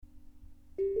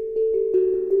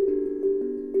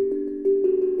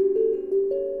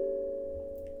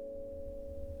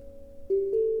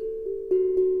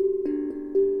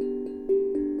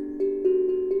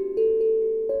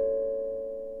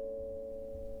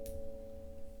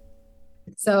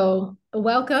So,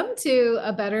 welcome to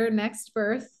a Better Next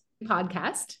Birth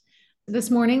podcast. This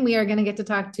morning, we are going to get to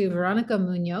talk to Veronica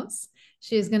Munoz.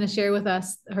 She is going to share with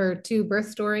us her two birth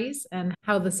stories and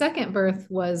how the second birth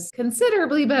was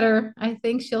considerably better, I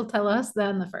think she'll tell us,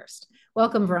 than the first.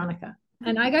 Welcome, Veronica.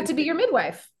 And I got to be your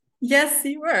midwife. Yes,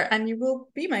 you were, and you will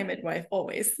be my midwife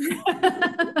always.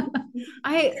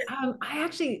 I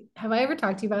actually have I ever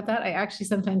talked to you about that? I actually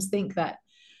sometimes think that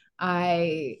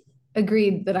I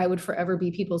agreed that I would forever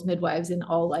be people's midwives in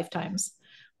all lifetimes.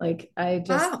 Like I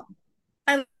just Wow,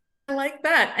 I like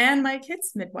that, and my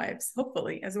kids' midwives,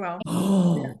 hopefully as well.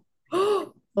 Yeah.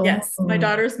 oh Yes, my oh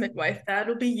daughter's midwife.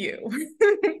 That'll be you.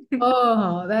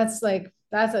 oh that's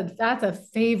a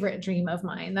favorite dream of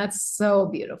mine. That's so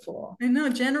beautiful. I know,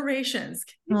 generations.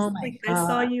 Oh my Like I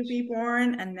saw God. you be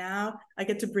born, and now I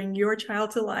get to bring your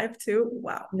child to life too.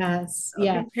 Wow. Yes.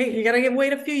 Yeah. Hey, you gotta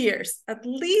wait a few years, at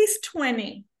least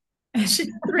 20.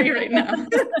 She's 3 right now.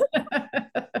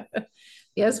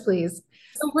 Yes, please.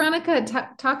 So, Veronica,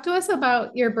 talk to us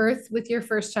about your birth with your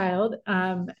first child.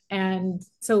 And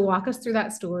so walk us through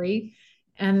that story.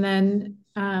 And then,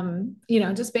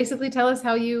 just basically tell us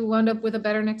how you wound up with a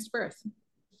better next birth.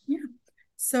 Yeah.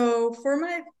 So for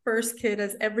my first kid,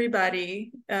 as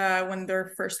everybody, when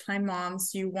they're first time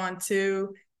moms, you want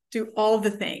to do all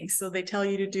the things. So they tell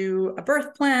you to do a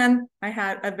birth plan. I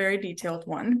had a very detailed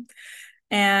one.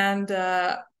 And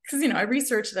because, I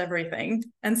researched everything.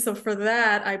 And so for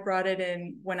that, I brought it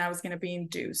in when I was going to be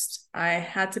induced. I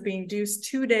had to be induced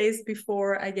 2 days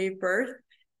before I gave birth.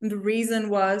 And the reason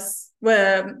was,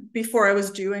 well, before I was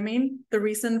due, the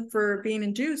reason for being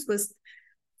induced was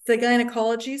the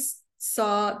gynecologist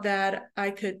saw that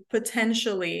I could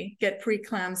potentially get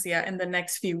preeclampsia in the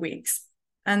next few weeks.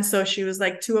 And so she was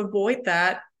like, to avoid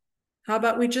that, how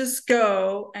about we just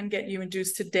go and get you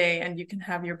induced today and you can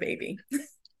have your baby? So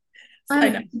I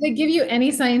know. Did they give you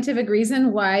any scientific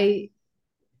reason why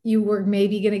you were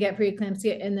maybe going to get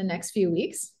preeclampsia in the next few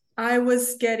weeks? I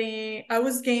was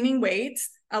gaining weight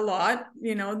a lot.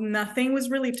 Nothing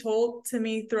was really told to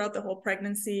me throughout the whole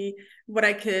pregnancy what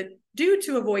I could do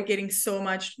to avoid gaining so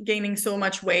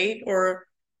much weight, or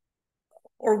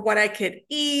what I could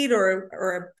eat,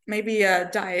 or maybe a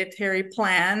dietary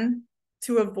plan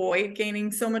to avoid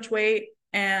gaining so much weight.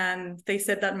 And they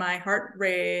said that my heart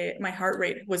rate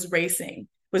was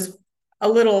a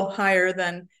little higher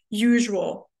than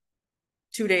usual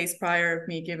 2 days prior of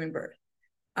me giving birth.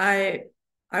 I,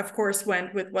 of course,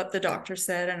 went with what the doctor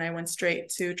said, and I went straight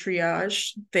to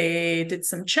triage. They did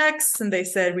some checks and they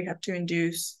said we have to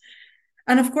induce.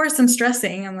 And of course, I'm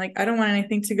stressing. I'm like, I don't want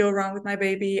anything to go wrong with my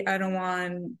baby. I don't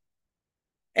want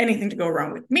anything to go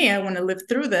wrong with me. I want to live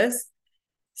through this.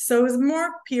 So it was more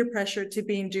peer pressure to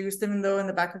be induced, even though in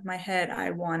the back of my head,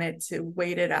 I wanted to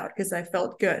wait it out because I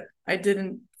felt good. I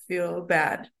didn't feel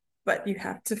bad, but you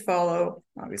have to follow,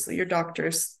 obviously, your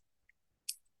doctor's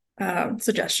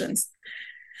suggestions.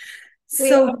 Wait,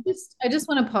 So, I just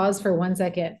want to pause for 1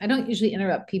 second. I don't usually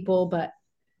interrupt people, but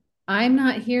I'm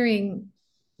not hearing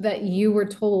that you were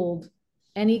told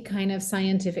any kind of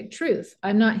scientific truth.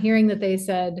 I'm not hearing that they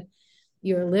said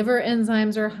your liver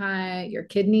enzymes are high, your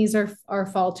kidneys are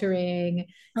faltering,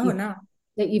 oh you, no,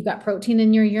 that you've got protein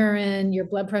in your urine, your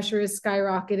blood pressure is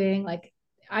skyrocketing. Like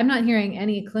I'm not hearing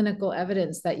any clinical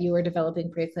evidence that you are developing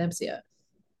preeclampsia.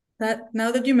 that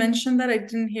now that you mentioned that, I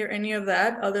didn't hear any of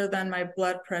that other than my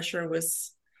blood pressure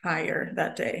was higher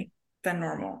that day than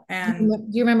normal. And Do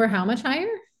you remember how much higher?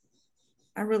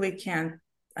 I really can't.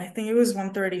 I think it was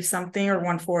 130 something or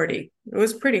 140. It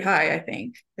was pretty high, I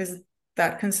think. Is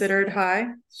that considered high?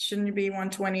 Shouldn't it be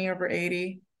 120 over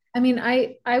 80? I mean,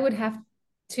 I would have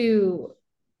to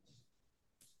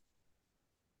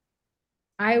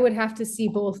I would have to see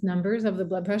both numbers of the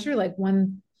blood pressure, like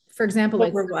one, for example,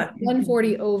 like Over what?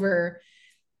 140 over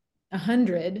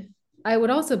 100. I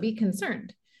would also be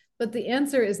concerned. But the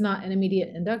answer is not an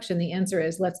immediate induction. The answer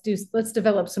is let's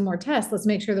develop some more tests. Let's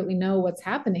make sure that we know what's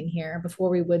happening here before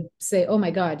we would say, oh my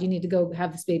God, you need to go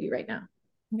have this baby right now.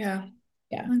 Yeah.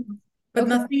 Yeah. But Okay.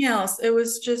 nothing else. It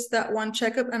was just that one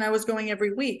checkup, and I was going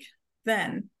every week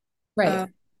then. Right. Uh,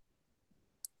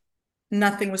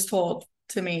 Nothing was told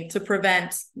to me to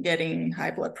prevent getting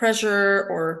high blood pressure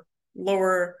or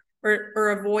lower, or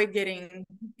avoid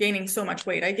gaining so much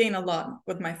weight. I gained a lot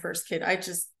with my first kid. I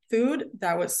just food,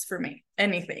 that was for me.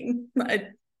 Anything. I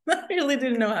really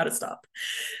didn't know how to stop.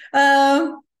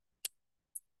 Um,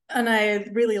 and I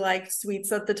really liked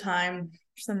sweets at the time.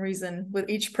 For some reason, with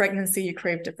each pregnancy, you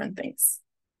crave different things.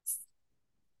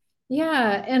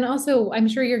 Yeah. And also, I'm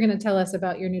sure you're going to tell us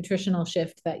about your nutritional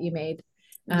shift that you made.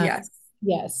 Um, Yes.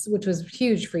 yes, which was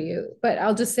huge for you. But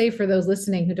I'll just say for those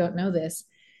listening who don't know this,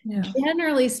 Yeah.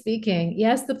 Generally speaking,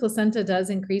 yes, the placenta does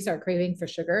increase our craving for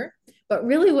sugar, but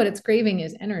really what it's craving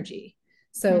is energy.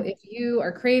 So Mm. if you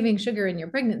are craving sugar in your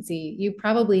pregnancy, you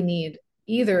probably need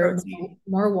either Protein.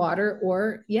 more water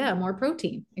or, yeah, more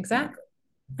protein. Yeah. Exactly.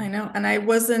 I know. And I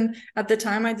wasn't at the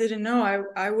time, I didn't know.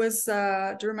 I was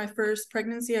during my first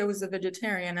pregnancy, I was a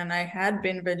vegetarian, and I had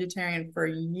been vegetarian for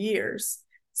years.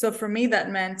 So for me, that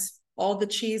meant all the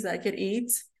cheese I could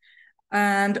eat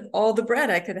and all the bread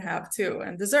I could have too,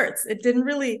 and desserts. It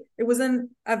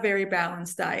wasn't a very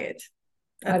balanced diet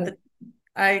Got at it. the,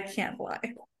 I can't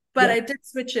lie. But Yeah. I did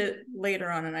switch it later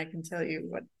on, and I can tell you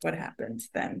what happened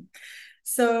then.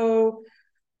 So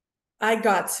I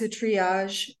got to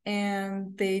triage,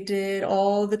 and they did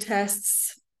all the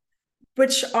tests,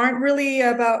 which aren't really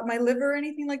about my liver or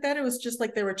anything like that. It was just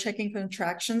like they were checking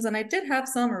contractions, and I did have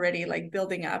some already like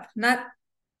building up, not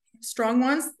strong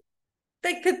ones.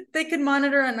 They could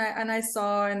monitor, and I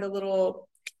saw in the little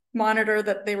monitor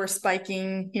that they were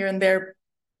spiking here and there.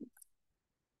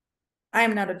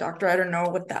 I'm not a doctor. I don't know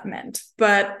what that meant,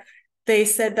 but they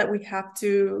said that we have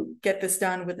to get this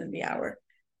done within the hour.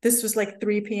 This was like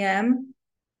 3 p.m.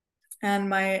 And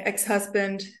my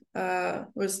ex-husband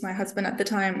was my husband at the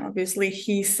time. Obviously,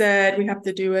 he said we have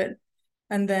to do it.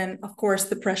 And then, of course,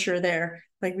 the pressure there,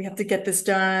 like we have to get this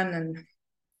done, and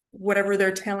whatever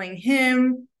they're telling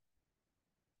him,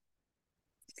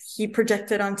 he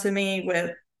projected onto me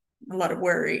with a lot of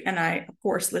worry. And I, of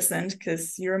course, listened,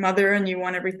 because you're a mother and you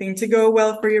want everything to go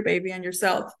well for your baby and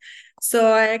yourself.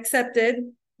 So I accepted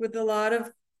with a lot of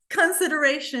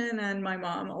consideration. And my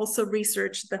mom also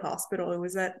researched the hospital. It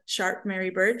was at Sharp Mary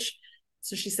Birch.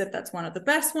 So she said that's one of the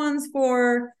best ones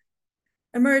for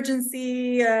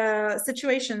emergency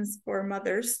situations for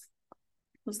mothers. I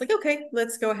was like, okay,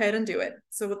 let's go ahead and do it.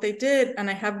 So what they did, and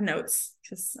I have notes,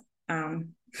 because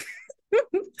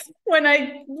when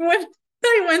I went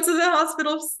to the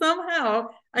hospital, somehow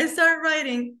I started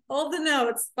writing all the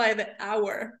notes by the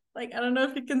hour. Like, I don't know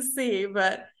if you can see,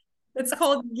 but it's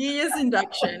called Gia's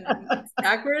Induction. It's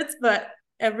backwards, but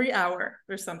every hour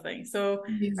or something. So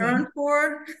Amazing. around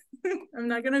 4, I'm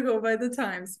not gonna go by the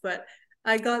times, but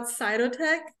I got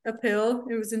Cytotec, a pill.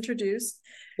 It was introduced.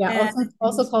 Yeah, And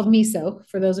also called miso,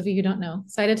 for those of you who don't know.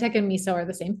 Cytotec and miso are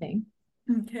the same thing.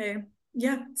 okay.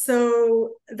 Yeah.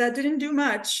 So that didn't do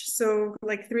much. So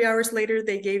like 3 hours later,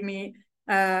 they gave me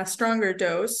a stronger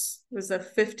dose. It was a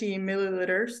 50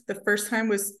 milliliters. The first time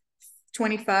was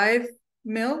 25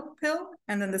 mil pill.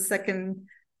 And then the second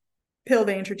pill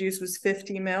they introduced was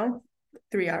 50 mil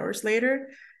 3 hours later.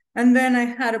 And then I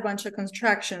had a bunch of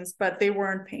contractions, but they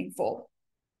weren't painful.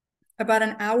 About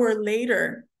an hour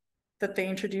later that they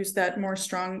introduced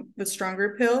the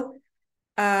stronger pill,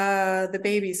 the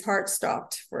baby's heart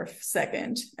stopped for a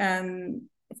second. And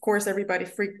of course, everybody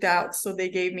freaked out. So they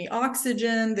gave me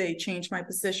oxygen. They changed my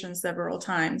position several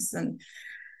times. And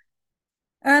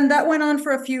that went on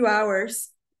for a few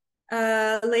hours.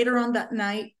 Later on that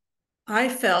night, I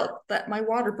felt that my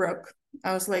water broke.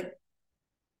 I was like,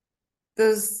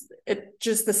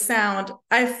 just the sound,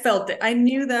 I felt it. I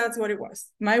knew that's what it was.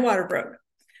 My water broke.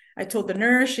 I told the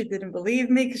nurse. She didn't believe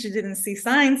me because she didn't see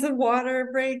signs of water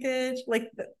breakage, like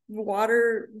the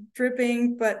water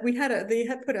dripping. But they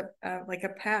had put like a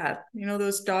pad,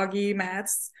 those doggy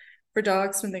mats for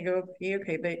dogs when they go pee.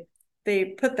 Okay, they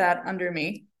put that under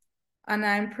me, and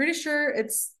I'm pretty sure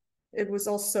it was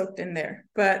all soaked in there.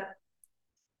 But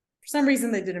for some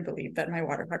reason, they didn't believe that my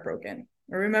water had broken.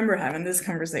 I remember having this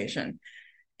conversation,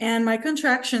 and my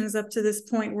contractions up to this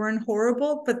point weren't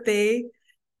horrible, but they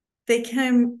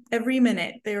came every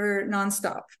minute. They were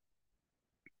nonstop.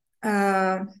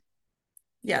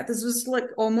 Yeah, this was like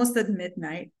almost at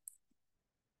midnight.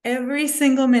 Every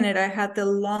single minute, I had the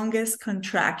longest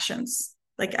contractions.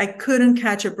 Like I couldn't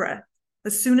catch a breath.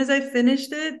 As soon as I finished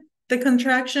the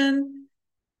contraction,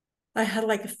 I had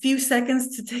like a few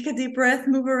seconds to take a deep breath,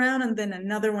 move around, and then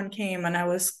another one came, and I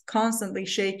was constantly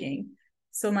shaking.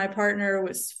 So my partner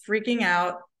was freaking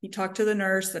out. He talked to the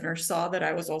nurse. The nurse saw that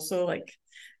I was also like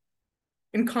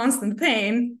in constant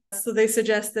pain. So they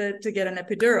suggested to get an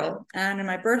epidural. And in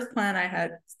my birth plan, I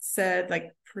had said,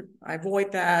 like, I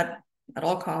avoid that at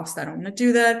all costs. I don't want to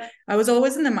do that. I was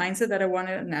always in the mindset that I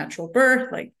wanted a natural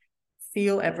birth, like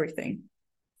feel everything.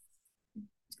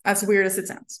 As weird as it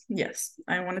sounds. Yes,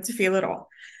 I wanted to feel it all.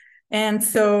 And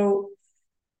so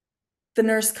the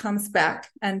nurse comes back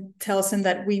and tells him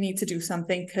that we need to do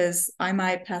something because I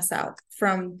might pass out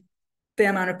from the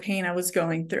amount of pain I was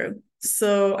going through.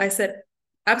 So I said,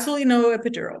 absolutely no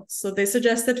epidural. So they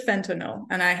suggested fentanyl,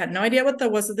 and I had no idea what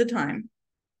that was at the time.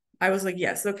 I was like,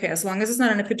 yes, okay, as long as it's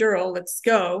not an epidural, let's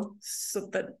go. So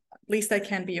that least I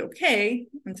can be okay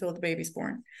until the baby's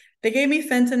born. They gave me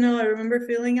fentanyl. I remember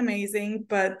feeling amazing,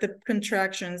 but the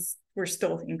contractions were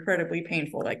still incredibly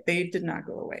painful. Like they did not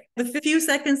go away. The few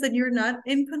seconds that you're not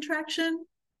in contraction,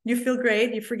 you feel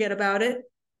great, you forget about it.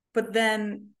 But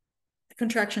then the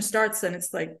contraction starts and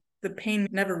it's like the pain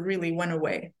never really went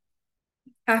away.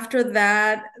 After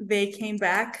that, they came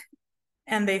back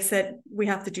and they said, we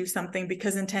have to do something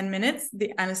because in 10 minutes,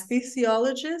 the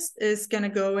anesthesiologist is going to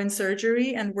go in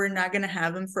surgery and we're not going to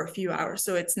have him for a few hours.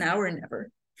 So it's now or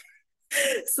never.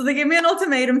 So they gave me an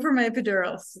ultimatum for my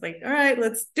epidural. So like, all right,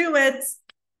 let's do it.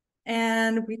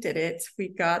 And we did it. We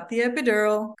got the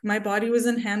epidural. My body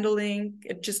wasn't handling,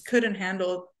 it just couldn't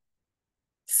handle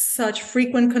such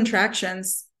frequent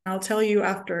contractions. I'll tell you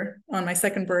after on my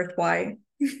second birth why.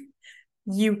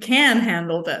 You can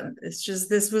handle them. It's just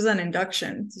this was an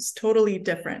induction. It's totally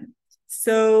different.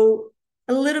 So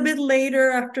a little bit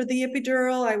later after the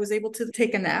epidural, I was able to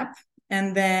take a nap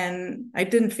and then I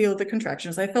didn't feel the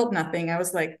contractions. I felt nothing. I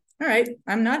was like, all right,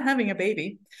 I'm not having a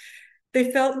baby.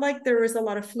 They felt like there was a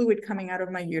lot of fluid coming out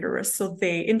of my uterus. So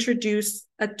they introduced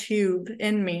a tube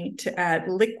in me to add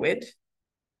liquid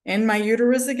in my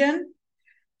uterus again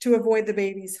to avoid the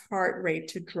baby's heart rate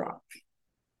to drop.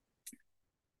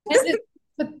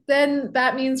 But then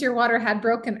that means your water had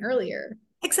broken earlier.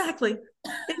 Exactly.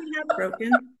 It had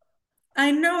broken.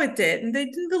 I know it did. And they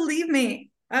didn't believe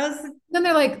me. I was Then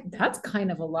they're like, that's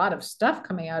kind of a lot of stuff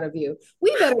coming out of you.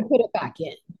 We better put it back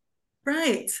in.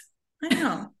 right. I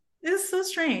know. It was so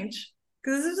strange.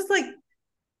 Because it was just like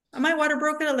my water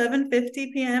broke at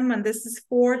 11:50 p.m. and this is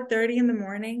 4:30 in the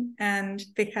morning. And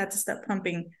they had to stop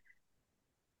pumping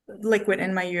liquid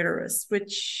in my uterus,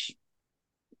 which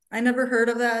I never heard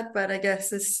of that, but I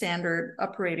guess it's standard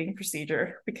operating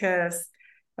procedure because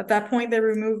at that point they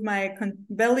removed my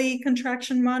belly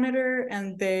contraction monitor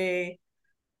and they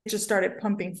just started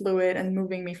pumping fluid and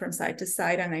moving me from side to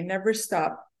side. And I never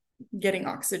stopped getting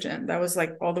oxygen. That was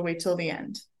like all the way till the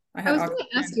end. I was going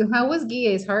to ask you, how was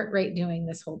Guille's heart rate doing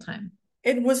this whole time?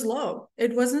 It was low.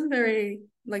 It wasn't very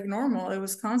like normal. It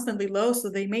was constantly low. So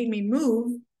they made me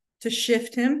move to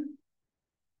shift him.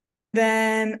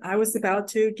 Then I was about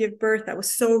to give birth. I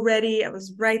was so ready. I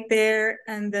was right there.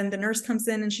 And then the nurse comes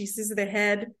in and she sees the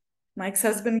head. My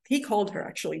ex-husband, he called her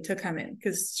actually to come in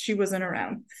because she wasn't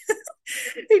around.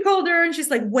 He called her and she's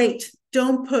like, wait,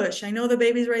 don't push. I know the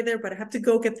baby's right there, but I have to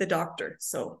go get the doctor.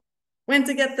 So went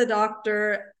to get the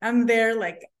doctor. I'm there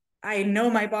like, I know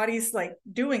my body's like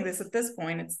doing this at this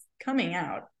point. It's coming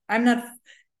out. I'm not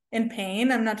in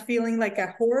pain. I'm not feeling like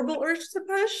a horrible urge to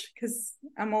push because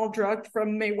I'm all drugged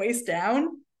from my waist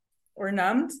down or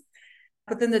numbed.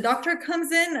 But then the doctor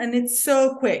comes in and it's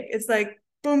so quick. It's like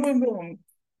boom, boom, boom.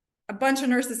 A bunch of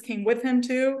nurses came with him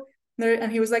too.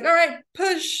 And he was like, all right,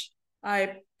 push.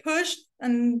 I pushed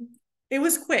and it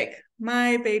was quick.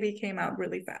 My baby came out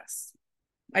really fast.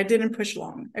 I didn't push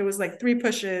long. It was like 3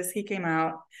 pushes. He came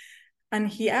out. And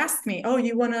he asked me, oh,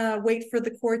 you want to wait for the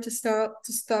cord to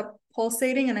stop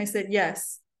pulsating? And I said,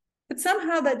 yes. But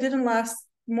somehow that didn't last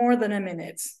more than a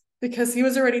minute because he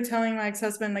was already telling my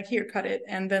ex-husband, like, here, cut it.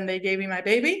 And then they gave me my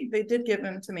baby. They did give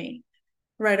him to me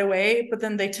right away, but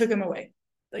then they took him away.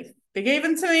 Like they gave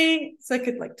him to me so I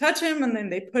could like touch him. And then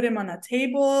they put him on a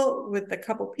table with a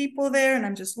couple people there. And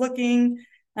I'm just looking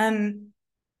and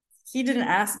he didn't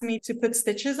ask me to put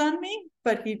stitches on me,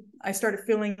 but I started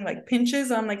feeling like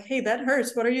pinches. I'm like, hey, that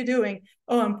hurts. What are you doing?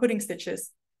 Oh, I'm putting stitches.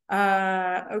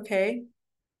 Okay.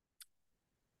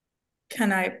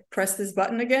 Can I press this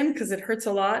button again? Because it hurts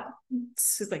a lot.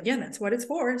 She's like, yeah, that's what it's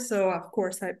for. So of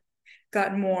course I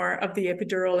got more of the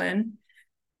epidural in.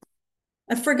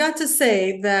 I forgot to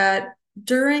say that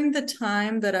during the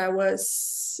time that I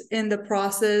was in the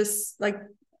process, like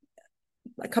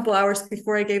a couple hours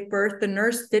before I gave birth, the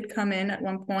nurse did come in at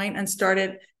one point and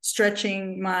started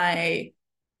stretching my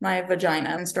vagina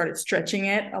and started stretching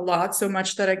it a lot, so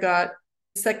much that I got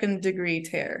 2nd-degree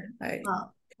tear. I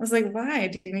was like, why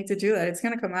do you need to do that? It's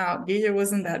going to come out. Guille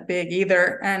wasn't that big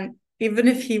either. And even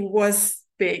if he was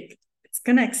big, it's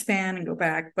going to expand and go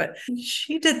back. But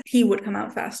he would come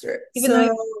out faster. Even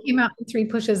though he came out in 3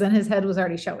 pushes and his head was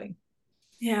already showing.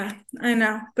 Yeah, I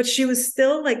know. But she was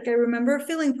still like, I remember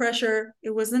feeling pressure.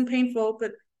 It wasn't painful,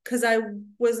 but because I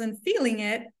wasn't feeling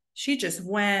it, she just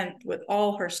went with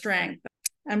all her strength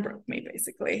and broke me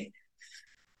basically.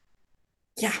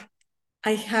 Yeah,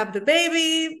 I have the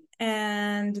baby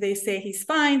and they say he's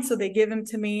fine. So they give him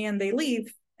to me and they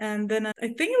leave. And then I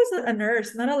think it was a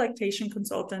nurse, not a lactation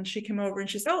consultant. She came over and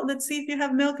she said, oh, let's see if you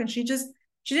have milk. And she didn't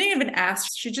even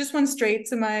ask. She just went straight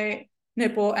to my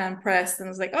nipple and pressed and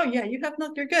was like, oh yeah, you have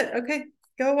milk, you're good. Okay,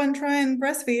 go and try and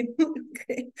breastfeed.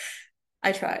 Okay.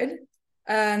 I tried.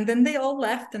 And then they all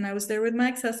left, and I was there with my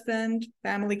ex-husband.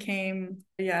 Family came,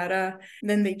 yada.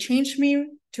 Then they changed me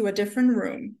to a different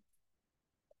room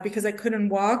because I couldn't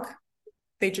walk.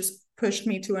 They just pushed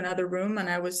me to another room, and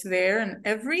I was there. And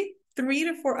every 3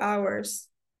 to 4 hours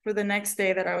for the next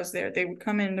day that I was there, they would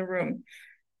come in the room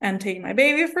and take my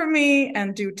baby from me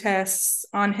and do tests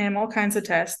on him, all kinds of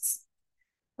tests,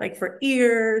 like for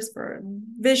ears, for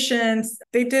visions.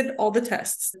 They did all the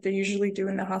tests they usually do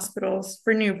in the hospitals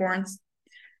for newborns.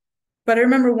 But I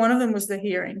remember one of them was the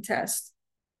hearing test.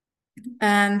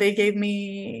 And they gave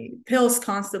me pills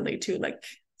constantly too, like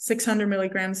 600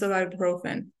 milligrams of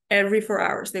ibuprofen every 4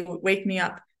 hours. They would wake me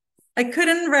up. I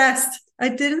couldn't rest. I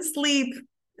didn't sleep.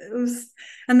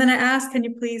 And then I asked, can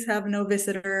you please have no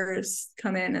visitors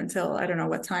come in until I don't know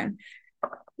what time?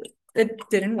 It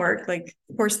didn't work. Like,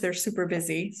 of course, they're super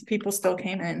busy. People still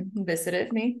came in and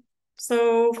visited me.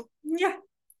 So yeah,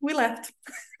 we left.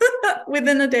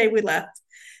 Within a day, we left.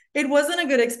 It wasn't a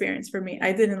good experience for me.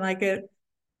 I didn't like it.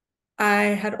 I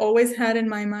had always had in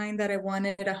my mind that I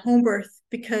wanted a home birth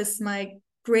because my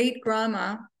great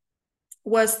grandma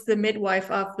was the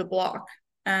midwife of the block.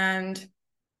 And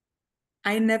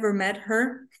I never met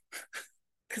her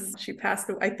because she passed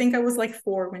away. I think I was like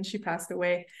 4 when she passed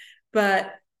away,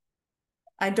 but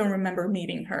I don't remember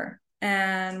meeting her.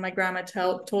 And my grandma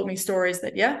told me stories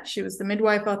that, yeah, she was the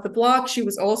midwife of the block. She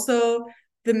was also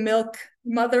the milk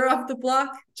mother of the block.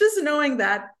 Just knowing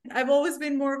that, I've always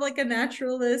been more of like a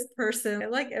naturalist person. I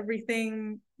like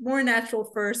everything more natural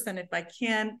first. And if I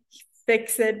can't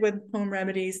fix it with home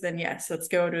remedies, then yes, let's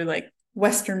go to like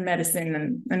Western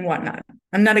medicine and whatnot.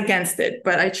 I'm not against it,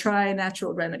 but I try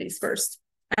natural remedies first.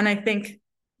 And I think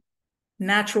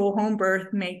natural home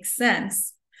birth makes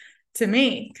sense to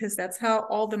me because that's how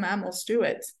all the mammals do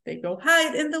it. They go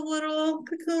hide in the little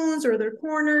cocoons or their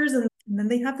corners, and then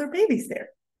they have their babies there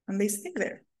and they stay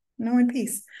there, in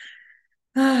peace.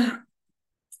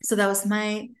 So that was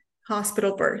my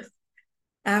hospital birth.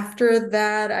 After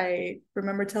that, I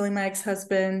remember telling my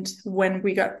ex-husband when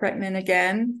we got pregnant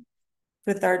again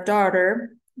with our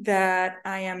daughter that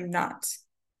I am not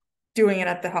doing it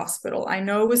at the hospital. I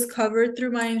know it was covered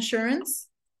through my insurance,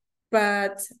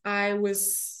 but I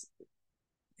was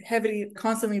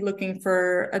constantly looking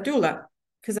for a doula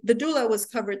because the doula was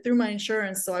covered through my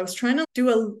insurance. So I was trying to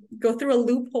go through a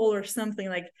loophole or something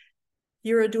like,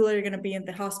 you're a doula, you're going to be in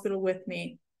the hospital with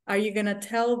me. Are you going to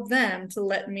tell them to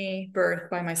let me birth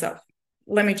by myself?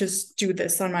 Let me just do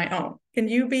this on my own. Can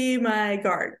you be my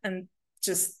guard? And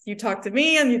just, you talk to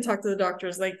me and you talk to the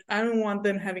doctors. Like, I don't want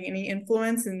them having any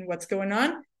influence in what's going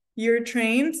on. You're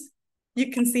trained.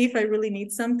 You can see if I really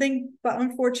need something. But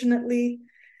unfortunately,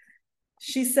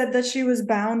 she said that she was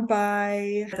bound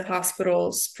by the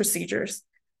hospital's procedures.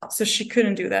 So she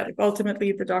couldn't do that.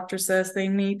 Ultimately, the doctor says they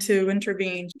need to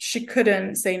intervene. She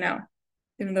couldn't say no,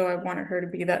 even though I wanted her to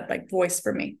be that like voice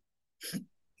for me.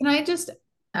 Can I just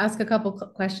ask a couple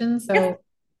questions? Yeah.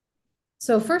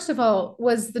 So first of all,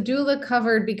 was the doula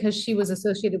covered because she was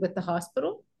associated with the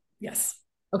hospital? Yes.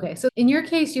 Okay, so in your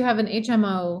case, you have an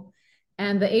HMO,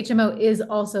 and the HMO is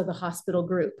also the hospital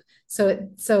group. So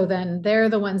then they're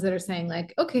the ones that are saying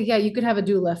like, okay, yeah, you could have a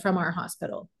doula from our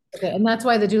hospital. Okay, and that's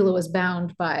why the doula was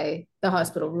bound by the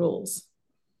hospital rules.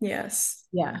 Yes.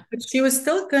 Yeah. But she was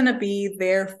still going to be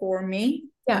there for me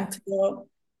Yeah. until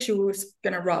she was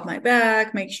going to rub my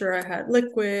back, make sure I had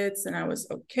liquids and I was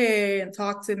okay, and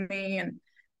talk to me. And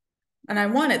I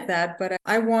wanted that, but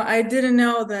I didn't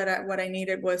know that what I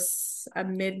needed was a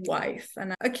midwife.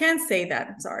 And I can't say that.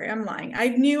 I'm sorry, I'm lying. I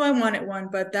knew I wanted one,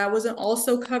 but that wasn't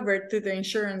also covered through the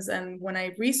insurance. And when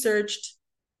I researched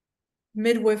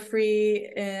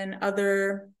midwifery in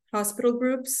other hospital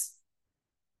groups,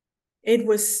 they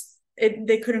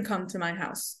couldn't come to my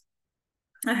house.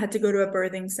 I had to go to a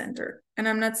birthing center. And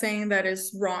I'm not saying that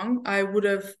is wrong. I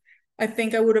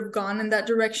think I would have gone in that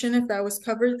direction if that was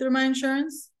covered through my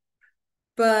insurance.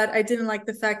 But I didn't like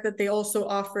the fact that they also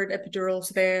offered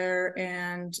epidurals there,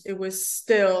 and it was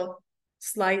still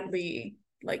slightly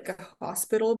like a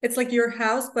hospital. It's like your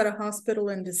house, but a hospital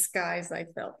in disguise, I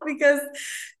felt, because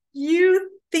you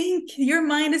think your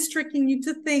mind is tricking you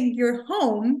to think you're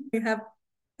home. You have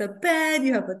the bed,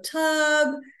 you have a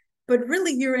tub, but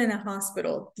really you're in a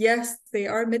hospital. Yes, they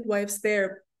are midwives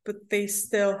there, but they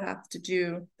still have to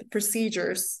do the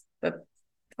procedures that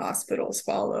hospitals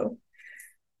follow.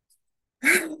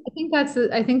 I think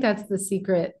that's the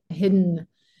secret hidden,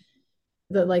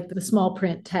 the small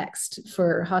print text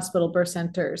for hospital birth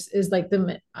centers is like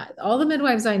all the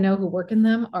midwives I know who work in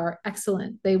them are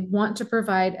excellent. They want to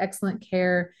provide excellent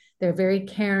care. They're very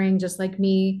caring, just like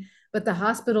me, but the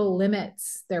hospital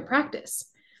limits their practice.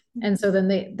 And so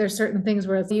then there's certain things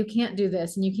where you can't do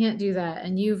this and you can't do that.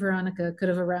 And you, Veronica, could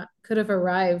have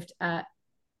arrived at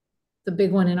the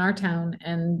big one in our town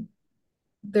and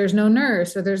there's no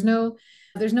nurse or there's no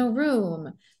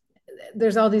room.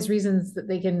 There's all these reasons that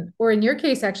they can, or in your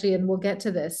case, actually, and we'll get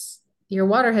to this, your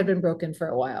water had been broken for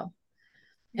a while.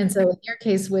 And so in your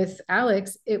case with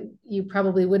Alex, you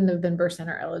probably wouldn't have been birth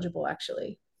center eligible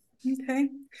actually. Okay.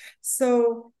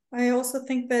 So I also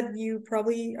think that you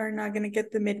probably are not going to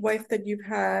get the midwife that you've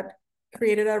had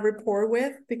created a rapport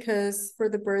with, because for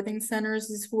the birthing centers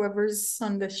is whoever's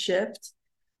on the shift,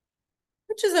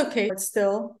 which is okay. It's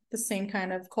still the same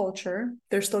kind of culture.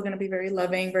 They're still going to be very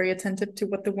loving, very attentive to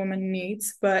what the woman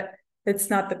needs, but it's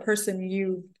not the person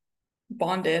you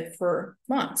bonded for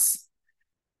months.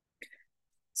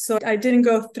 So I didn't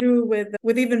go through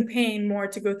with even paying more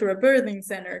to go through a birthing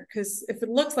center, because if it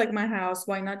looks like my house,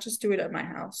 why not just do it at my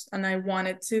house? And I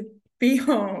wanted to be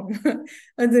home.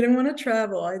 I didn't want to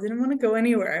travel. I didn't want to go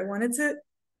anywhere. I wanted to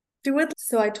do it.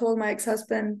 So I told my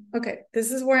ex-husband, okay,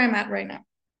 this is where I'm at right now.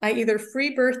 I either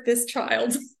free birth this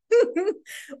child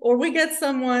or we get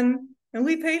someone and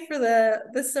we pay for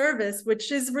the service,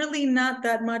 which is really not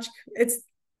that much. It's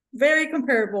very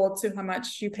comparable to how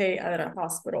much you pay at a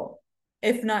hospital,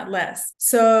 if not less.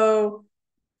 So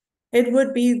it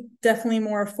would be definitely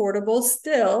more affordable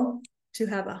still to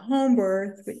have a home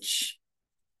birth, which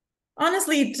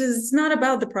honestly is not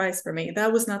about the price for me.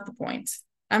 That was not the point.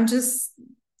 I'm just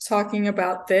talking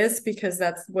about this because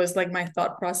that was like my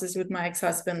thought process with my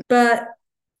ex-husband. But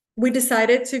we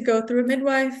decided to go through a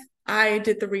midwife. I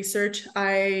did the research.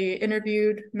 I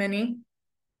interviewed many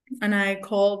and I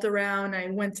called around.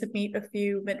 I went to meet a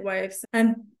few midwives.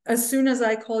 And as soon as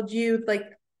I called you, like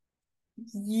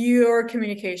your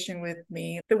communication with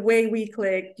me, the way we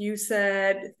clicked, you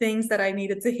said things that I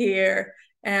needed to hear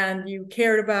and you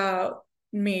cared about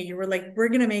me. You were like, we're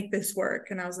going to make this work.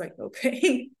 And I was like,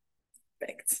 okay.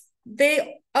 Perfect.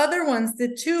 Other ones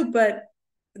did too, but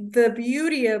the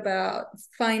beauty about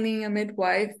finding a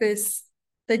midwife is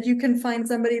that you can find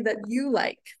somebody that you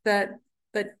like, that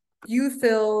you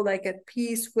feel like at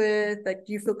peace with, that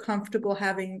you feel comfortable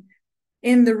having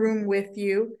in the room with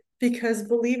you. Because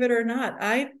believe it or not,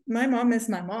 my mom is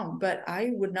my mom, but I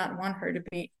would not want her to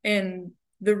be in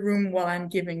the room while I'm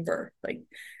giving birth. Like,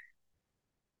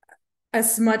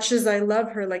 as much as I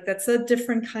love her, like that's a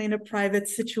different kind of private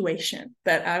situation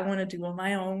that I want to do on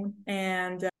my own.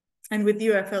 And with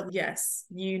you, I felt, yes,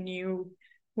 you knew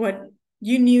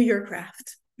your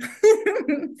craft.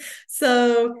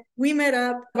 So we met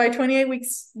up. By 28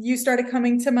 weeks, you started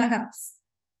coming to my house.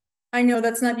 I know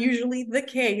that's not usually the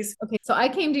case. Okay, so I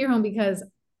came to your home because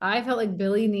I felt like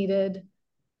Billy needed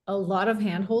a lot of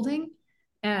hand holding.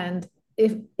 And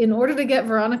if in order to get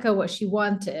Veronica what she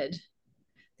wanted,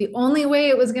 the only way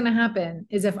it was going to happen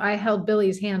is if I held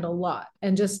Billy's hand a lot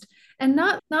and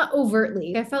not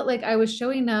overtly. I felt like I was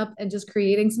showing up and just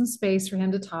creating some space for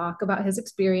him to talk about his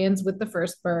experience with the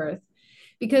first birth.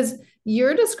 Because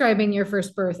you're describing your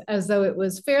first birth as though it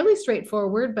was fairly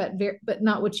straightforward, but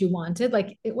not what you wanted.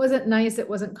 Like it wasn't nice, it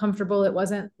wasn't comfortable, it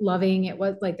wasn't loving. It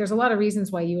was like there's a lot of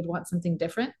reasons why you would want something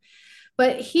different.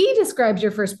 But he describes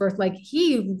your first birth like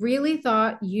he really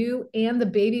thought you and the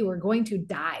baby were going to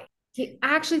die. He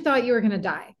actually thought you were going to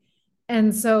die.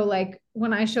 And so, like,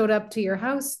 when I showed up to your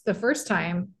house the first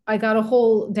time, I got a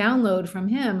whole download from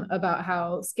him about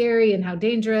how scary and how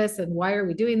dangerous and why are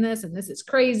we doing this? And this is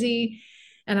crazy.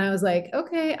 And I was like,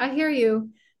 okay, I hear you.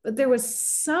 But there was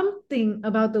something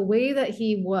about the way that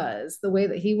the way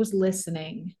that he was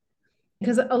listening.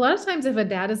 Because a lot of times, if a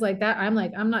dad is like that, I'm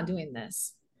like, I'm not doing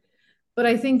this. But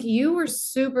I think you were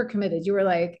super committed. You were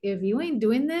like, if you ain't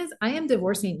doing this, I am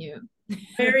divorcing you.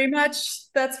 Very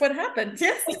much that's what happened.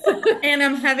 Yes. And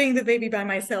I'm having the baby by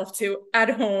myself too at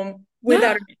home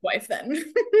without a midwife then.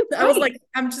 I was like,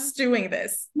 I'm just doing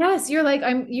this. Yes, you're like,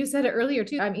 you said it earlier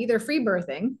too. I'm either free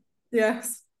birthing.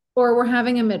 Yes. Or we're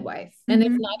having a midwife. And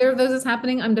if neither of those is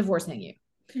happening, I'm divorcing you.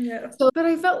 Yeah. So, but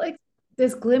I felt like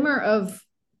this glimmer of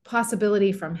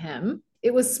possibility from him.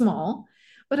 It was small,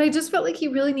 but I just felt like he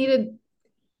really needed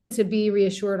to be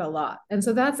reassured a lot. And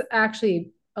so that's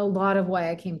actually a lot of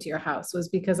why I came to your house, was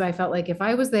because I felt like if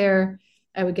I was there,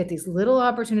 I would get these little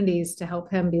opportunities to help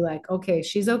him be like, okay,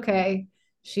 she's okay.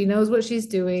 She knows what she's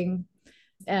doing.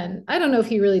 And I don't know if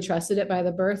he really trusted it by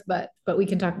the birth, but we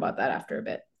can talk about that after a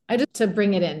bit. I just to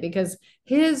bring it in because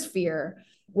his fear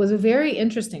was very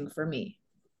interesting for me.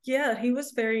 Yeah, he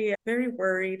was very, very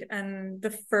worried. And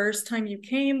the first time you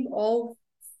came, all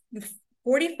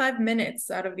 45 minutes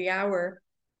out of the hour,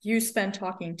 you spent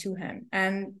talking to him.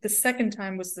 And the second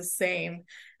time was the same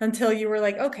until you were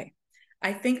like, okay,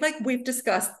 I think like we've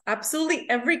discussed absolutely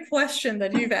every question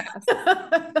that you've asked.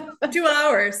 2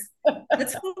 hours.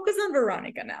 Let's focus on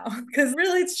Veronica now, because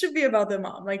really it should be about the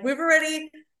mom. Like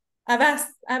I've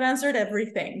answered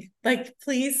everything. Like,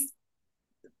 please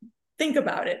think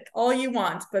about it all you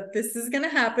want, but this is going to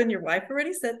happen. Your wife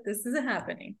already said this is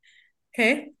happening.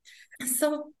 Okay.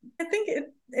 So I think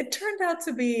it turned out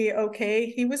to be okay.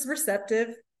 He was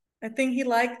receptive. I think he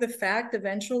liked the fact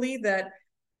eventually that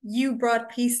you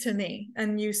brought peace to me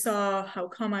and you saw how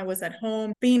calm I was at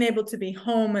home, being able to be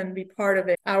home and be part of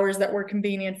it, hours that were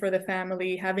convenient for the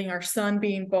family, having our son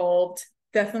be involved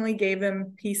definitely gave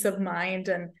him peace of mind.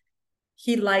 And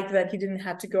he liked that he didn't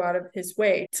have to go out of his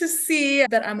way to see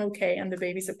that I'm okay and the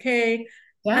baby's okay.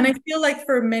 Yeah. And I feel like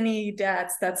for many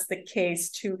dads, that's the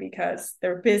case too, because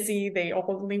they're busy. They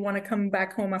only want to come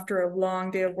back home after a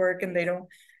long day of work and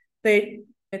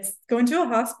it's going to a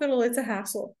hospital. It's a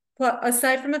hassle. But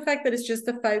aside from the fact that it's just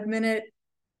a 5-minute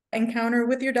encounter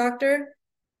with your doctor,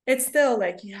 it's still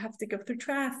like you have to go through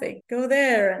traffic, go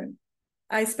there. And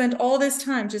I spent all this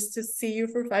time just to see you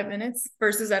for 5 minutes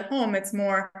versus at home. It's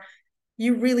more,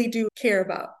 you really do care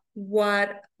about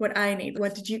what I need.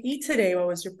 What did you eat today? What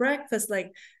was your breakfast?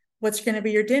 Like, what's going to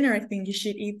be your dinner? I think you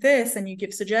should eat this. And you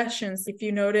give suggestions. If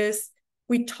you notice,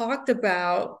 we talked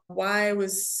about why I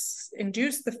was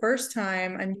induced the first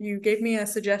time, and you gave me a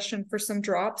suggestion for some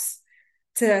drops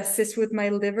to assist with my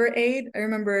liver aid. I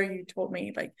remember you told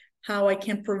me like how I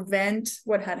can prevent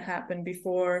what had happened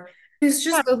before. It's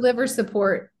just the liver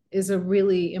support is a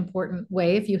really important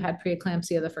way if you had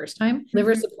preeclampsia the first time.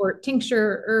 Liver support,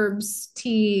 tincture, herbs,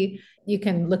 tea. You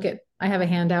can look at, I have a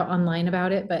handout online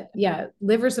about it, but yeah,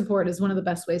 liver support is one of the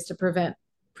best ways to prevent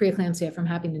preeclampsia from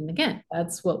happening again.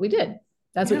 That's what we did.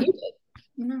 That's what you did.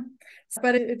 Yeah.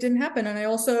 But it didn't happen. And I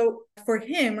also, for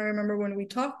him, I remember when we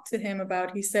talked to him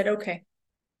about, he said, okay,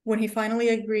 when he finally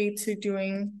agreed to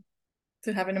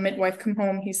having a midwife come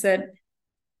home, he said,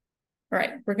 all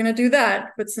right, we're going to do that.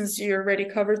 But since you're already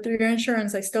covered through your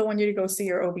insurance, I still want you to go see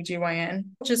your OBGYN,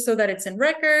 just so that it's in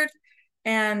record.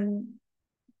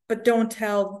 But don't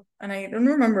tell, and I don't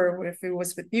remember if it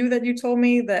was with you that you told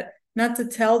me that not to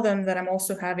tell them that I'm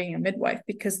also having a midwife,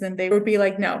 because then they would be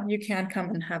like, no, you can't come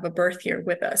and have a birth here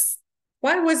with us.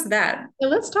 Why was that? So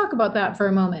let's talk about that for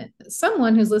a moment.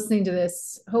 Someone who's listening to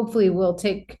this hopefully will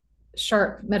take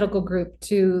Sharp Medical Group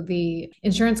to the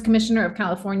Insurance Commissioner of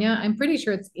California. I'm pretty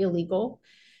sure it's illegal.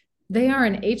 They are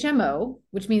an HMO,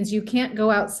 which means you can't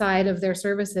go outside of their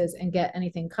services and get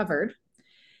anything covered.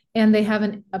 And they have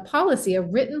a policy, a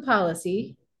written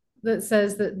policy that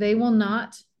says that they will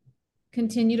not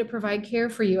continue to provide care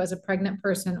for you as a pregnant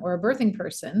person or a birthing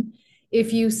person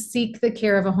if you seek the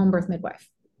care of a home birth midwife.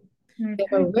 Okay. They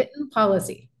have a written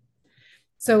policy.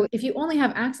 So if you only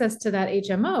have access to that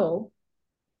HMO,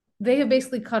 they have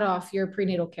basically cut off your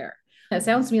prenatal care. That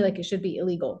sounds to me like it should be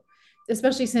illegal,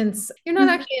 especially since you're not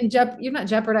actually you're not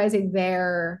jeopardizing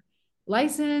their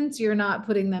license. You're not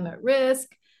putting them at risk.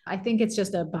 I think it's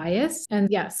just a bias. And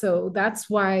yeah, so that's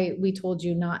why we told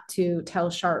you not to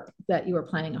tell Sharp that you were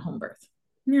planning a home birth.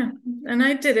 Yeah. And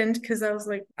I didn't, because I was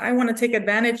like, I want to take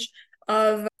advantage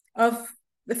of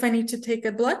if I need to take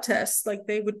a blood test, like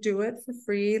they would do it for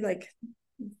free, like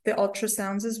the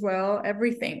ultrasounds as well,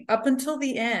 everything up until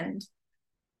the end.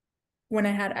 When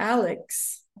I had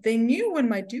Alex, they knew when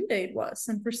my due date was.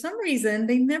 And for some reason,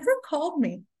 they never called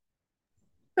me.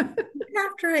 Even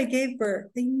after I gave birth,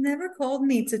 they never called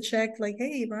me to check, like,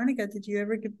 hey, Veronica, did you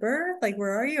ever give birth? Like,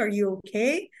 where are you? Are you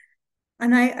okay?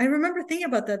 And I remember thinking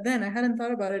about that then. I hadn't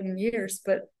thought about it in years,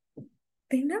 but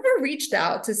they never reached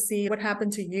out to see what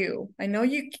happened to you. I know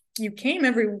you came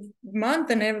every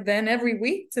month and then every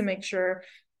week to make sure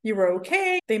you were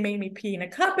okay. They made me pee in a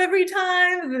cup every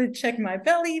time. They checked my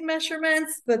belly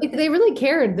measurements. But they really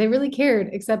cared. They really cared,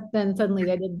 except then suddenly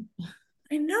they didn't.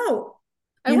 I know.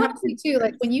 I want to say too,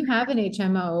 like when you have an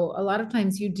HMO, a lot of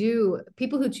times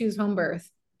people who choose home birth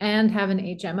and have an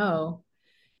HMO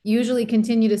usually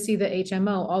continue to see the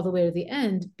HMO all the way to the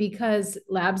end, because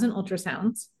labs and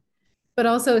ultrasounds, but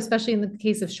also especially in the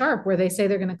case of Sharp, where they say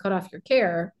they're going to cut off your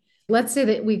care. Let's say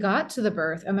that we got to the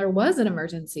birth and there was an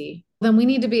emergency, then we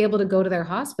need to be able to go to their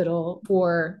hospital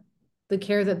for the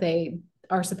care that they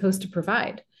are supposed to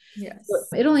provide. Yes.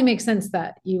 So it only makes sense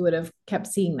that you would have kept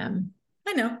seeing them.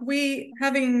 I know.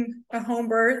 Having a home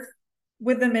birth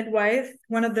with the midwife,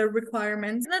 one of the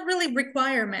requirements, not really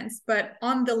requirements, but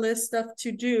on the list of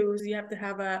to-dos, you have to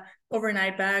have a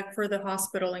overnight bag for the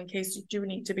hospital in case you do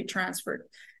need to be transferred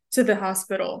to the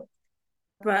hospital.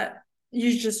 But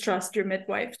you just trust your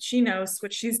midwife. She knows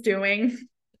what she's doing.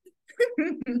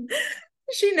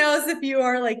 She knows if you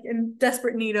are like in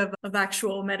desperate need of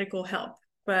actual medical help.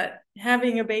 but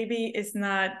having a baby is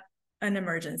not an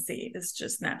emergency. It's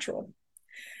just natural.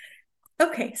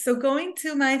 Okay, so going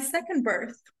to my second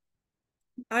birth,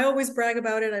 I always brag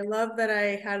about it. I love that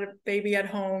I had a baby at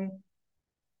home.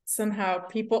 Somehow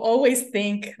people always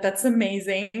think that's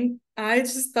amazing. I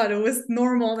just thought it was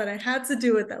normal that I had to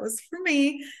do it. That was for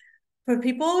me. But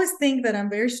people always think that I'm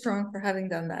very strong for having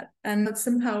done that. And it's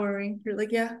empowering. You're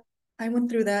like, yeah, I went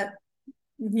through that.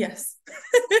 Yes.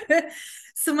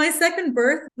 So my second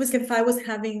birth was if I was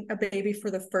having a baby for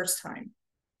the first time.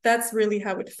 That's really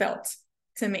how it felt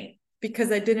to me,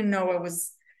 because I didn't know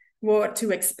what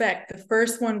to expect. The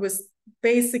first one was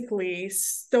basically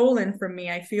stolen from me,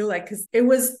 I feel like, because it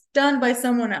was done by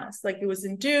someone else. Like, it was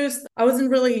induced. I wasn't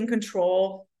really in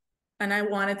control, and I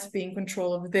wanted to be in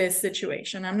control of this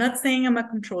situation. I'm not saying I'm a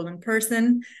controlling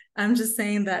person. I'm just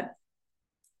saying that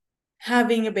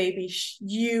having a baby,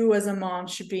 you as a mom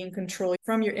should be in control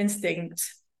from your instinct.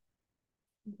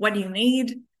 What do you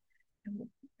need?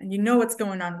 And you know what's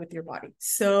going on with your body.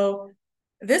 So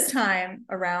this time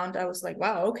around, I was like,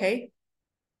 wow, okay.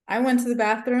 I went to the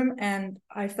bathroom and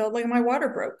I felt like my water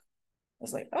broke. I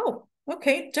was like, oh,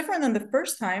 okay, different than the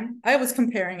first time. I was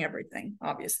comparing everything,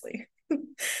 obviously.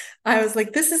 I was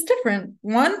like, this is different.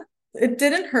 One, it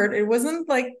didn't hurt. It wasn't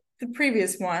like the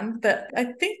previous one. That I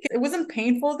think it wasn't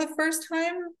painful the first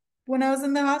time when I was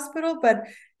in the hospital, but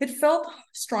it felt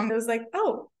strong. It was like,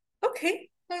 oh, okay,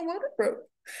 my water broke.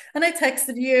 And I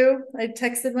texted you. I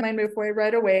texted my midwife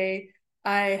right away.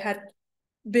 I had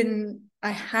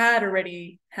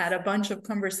already had a bunch of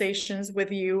conversations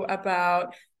with you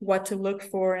about what to look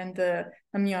for in the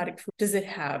amniotic fluid. Does it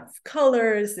have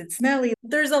color? Is it smelly?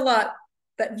 There's a lot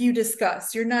that you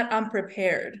discussed. You're not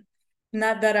unprepared.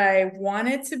 Not that I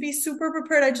wanted to be super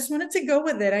prepared. I just wanted to go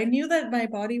with it. I knew that my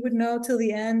body would know till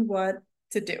the end what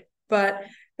to do. But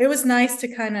it was nice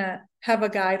to kind of have a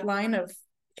guideline of,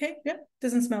 okay, yeah,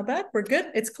 doesn't smell bad. We're good.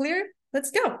 It's clear.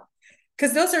 Let's go.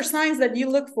 Because those are signs that you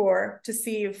look for to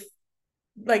see if,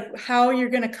 like, how you're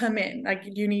going to come in. Like,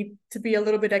 you need to be a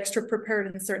little bit extra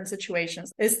prepared in certain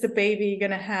situations. Is the baby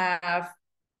going to have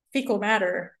fecal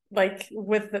matter, like,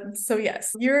 with them? So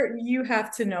yes, you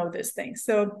have to know this thing.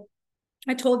 So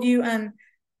I told you, and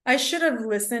I should have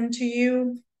listened to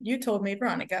you. You told me,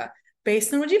 Veronica,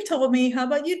 based on what you've told me, how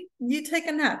about you take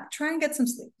a nap, try and get some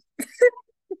sleep.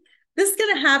 This is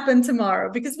going to happen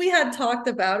tomorrow, because we had talked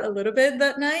about a little bit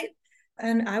that night.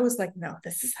 And I was like, no,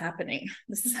 this is happening.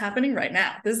 This is happening right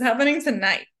now. This is happening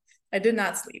tonight. I did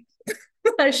not sleep.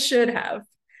 I should have.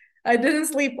 I didn't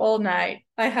sleep all night.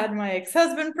 I had my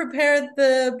ex-husband prepared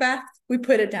the bath. We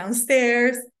put it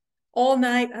downstairs all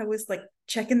night. I was like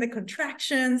checking the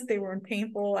contractions. They weren't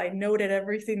painful. I noted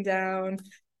everything down.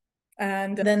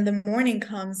 And then the morning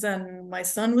comes and my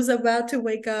son was about to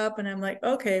wake up, and I'm like,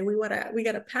 okay, we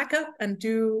got to pack up and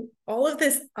do all of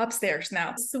this upstairs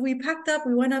now. So we packed up,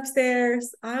 we went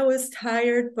upstairs. I was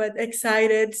tired but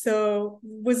excited, so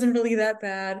wasn't really that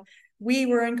bad. We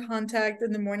were in contact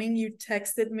in the morning. You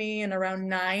texted me, and around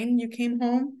 9 you came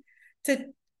home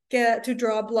to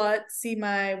draw blood, see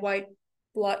my white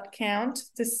blood count,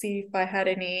 to see if I had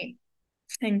any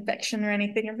infection or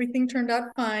anything. Everything turned out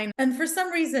fine. And for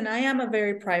some reason, I am a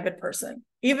very private person,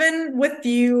 even with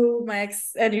you, my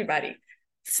ex, anybody.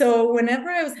 So whenever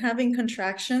I was having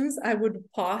contractions, I would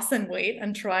pause and wait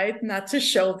and try not to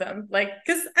show them, like,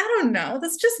 because I don't know,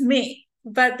 that's just me,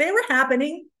 but they were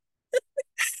happening.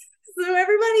 So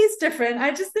everybody's different.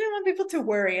 I just didn't want people to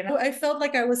worry, and I felt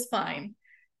like I was fine.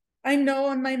 I know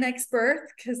on my next birth,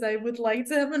 because I would like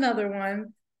to have another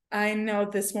one, I know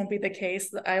this won't be the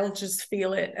case. I'll just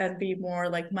feel it and be more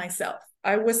like myself.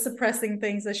 I was suppressing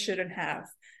things I shouldn't have.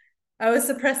 I was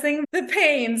suppressing the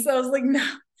pain. So I was like, no,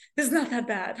 it's not that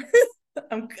bad.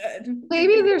 I'm good.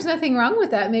 Maybe there's nothing wrong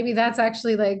with that. Maybe that's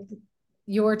actually like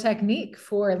your technique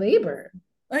for labor.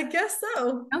 I guess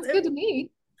so. Sounds good to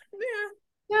me.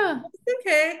 Yeah. Yeah. It's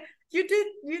okay.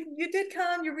 You did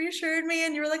come, you reassured me,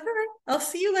 and you were like, all right, I'll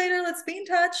see you later. Let's be in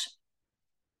touch.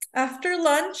 After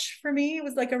lunch, for me, it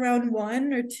was like around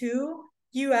 1 or 2.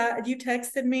 You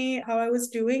texted me how I was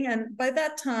doing, and by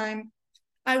that time,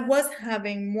 I was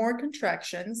having more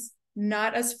contractions,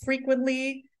 not as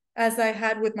frequently as I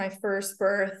had with my first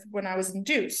birth when I was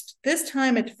induced. This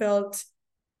time, it felt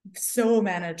so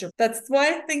manageable. That's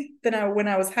why I think that when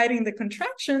I was hiding the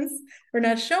contractions or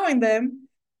not showing them,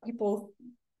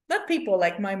 not people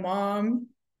like my mom,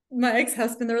 my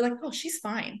ex-husband, they were like, oh, she's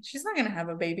fine. She's not going to have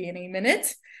a baby any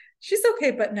minute. She's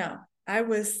okay. But no, I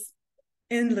was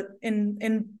in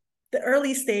the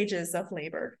early stages of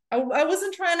labor. I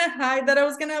wasn't trying to hide that I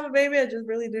was going to have a baby. I just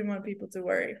really didn't want people to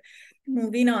worry.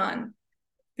 Moving on.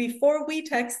 before we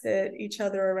texted each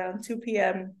other around 2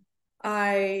 p.m.,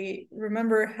 I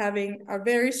remember having a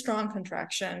very strong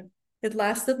contraction. It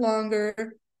lasted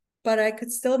longer, but I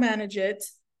could still manage it.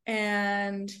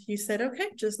 And you said, okay,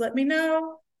 just let me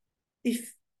know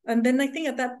if, and then I think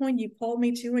at that point you called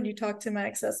me too, and you talked to my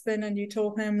ex-husband and you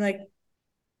told him like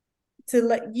to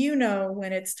let you know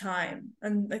when it's time.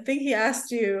 And I think he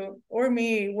asked you or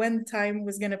me when time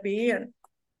was going to be.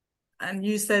 And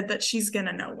you said that she's going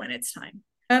to know when it's time.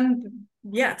 And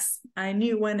yes, I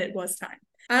knew when it was time.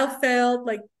 I felt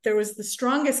like there was the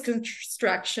strongest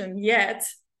contraction yet.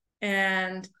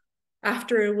 And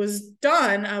after it was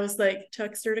done, I was like,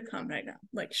 text her to come right now.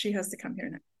 Like, she has to come here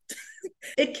now.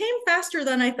 It came faster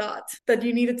than I thought that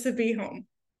you needed to be home.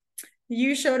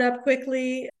 You showed up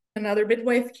quickly. Another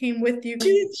midwife came with you.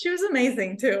 She was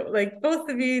amazing too. Like, both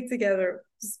of you together,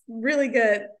 really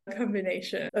good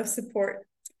combination of support.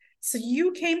 So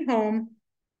you came home.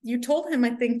 You told him,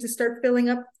 I think, to start filling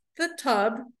up the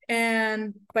tub.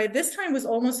 And by this time it was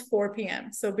almost 4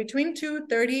 p.m. So between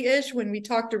 2:30-ish when we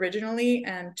talked originally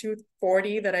and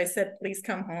 2:40 that I said, please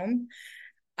come home,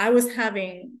 I was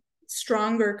having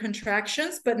stronger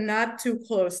contractions, but not too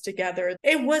close together.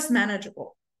 It was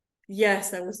manageable.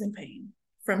 Yes, I was in pain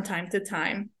from time to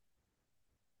time.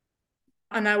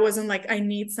 And I wasn't like, I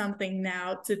need something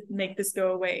now to make this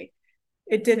go away.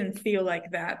 It didn't feel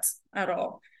like that at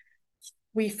all.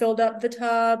 We filled up the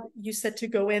tub. You said to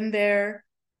go in there.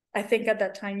 I think at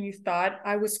that time you thought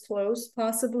I was close,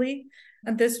 possibly.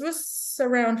 And this was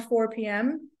around 4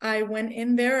 p.m. I went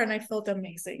in there and I felt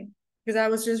amazing because I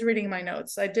was just reading my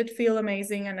notes. I did feel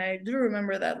amazing. And I do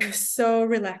remember that. It was so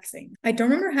relaxing. I don't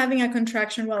remember having a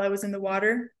contraction while I was in the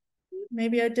water.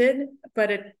 Maybe I did,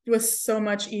 but it was so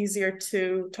much easier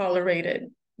to tolerate it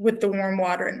with the warm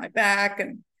water in my back.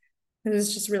 And it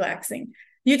was just relaxing.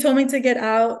 You told me to get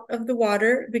out of the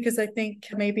water because I think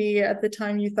maybe at the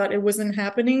time you thought it wasn't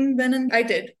happening then, and I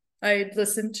did. I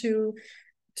listened to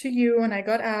you and I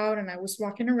got out and I was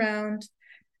walking around.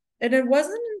 And it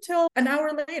wasn't until an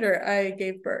hour later I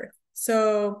gave birth.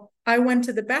 So I went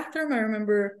to the bathroom. I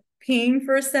remember peeing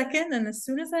for a second. And as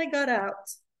soon as I got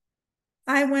out,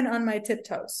 I went on my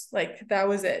tiptoes. Like, that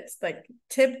was it. Like,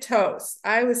 tiptoes.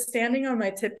 I was standing on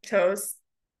my tiptoes.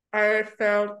 I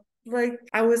felt like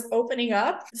I was opening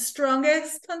up.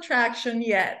 Strongest contraction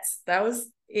yet. That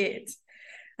was it.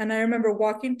 And I remember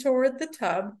walking toward the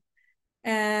tub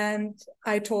and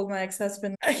I told my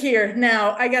ex-husband, here,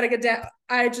 now I gotta get down.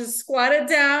 I just squatted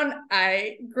down.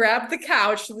 I grabbed the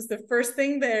couch. It was the first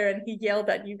thing there. And he yelled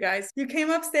at you guys. You came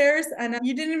upstairs and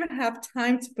you didn't even have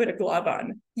time to put a glove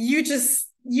on. You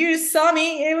saw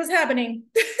me. It was happening.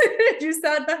 You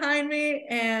sat behind me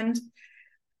and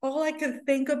all I could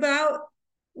think about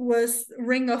was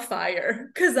Ring of Fire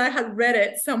because I had read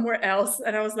it somewhere else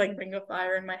and I was like, Ring of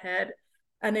Fire in my head.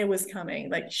 And it was coming.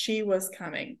 Like, she was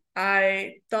coming.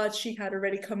 I thought she had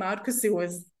already come out because it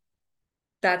was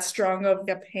that strong of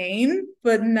a pain,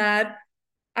 but not,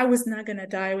 I was not going to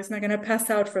die. I was not going to pass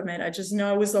out from it. I just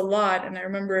know it was a lot. And I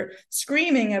remember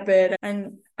screaming a bit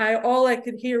and all I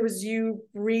could hear was you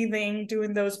breathing,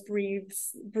 doing those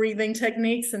breathing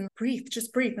techniques and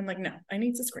just breathe. I'm like, no, I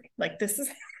need to scream. Like, this is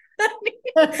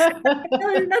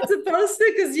you're not supposed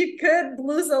to because you could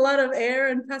lose a lot of air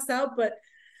and pass out, but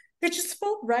it just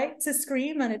felt right to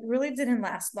scream and it really didn't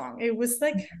last long. It was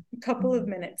like a couple of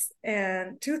minutes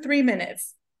and 2-3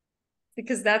 minutes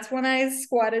because that's when I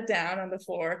squatted down on the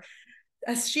floor.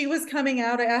 As she was coming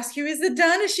out, I asked you, is it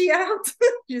done? Is she out?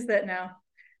 She said no.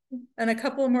 And a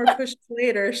couple more pushes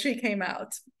later, she came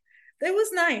out. It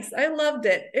was nice. I loved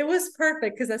it. It was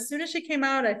perfect because as soon as she came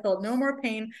out, I felt no more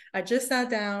pain. I just sat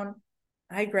down.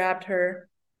 I grabbed her.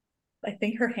 I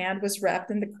think her hand was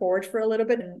wrapped in the cord for a little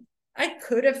bit. And I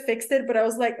could have fixed it, but I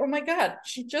was like, oh my God,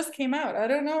 she just came out. I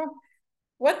don't know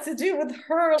what to do with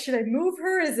her. Should I move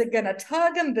her? Is it going to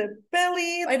tug on the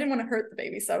belly? I didn't want to hurt the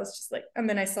baby. So I was just like, and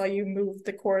then I saw you move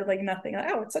the cord like nothing.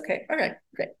 Like, oh, it's okay. All right,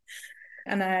 great.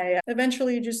 And I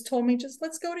eventually just told me, just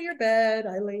let's go to your bed.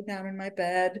 I laid down in my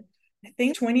bed. I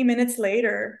think 20 minutes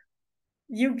later,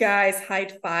 you guys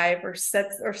high-five or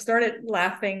started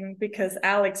laughing because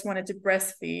Alex wanted to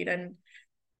breastfeed. And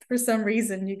for some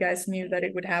reason, you guys knew that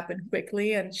it would happen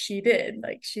quickly. And she did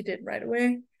right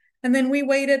away. And then we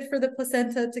waited for the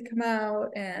placenta to come out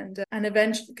and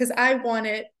eventually, because I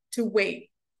wanted to wait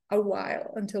a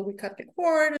while until we cut the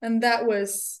cord. And that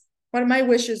was one of my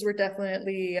wishes were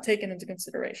definitely taken into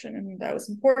consideration. And that was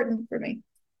important for me.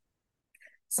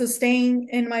 So staying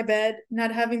in my bed,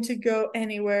 not having to go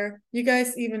anywhere. You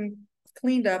guys even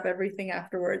cleaned up everything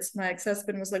afterwards. My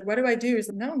ex-husband was like, what do I do? He's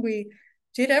like, no, we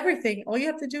did everything. All you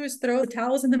have to do is throw the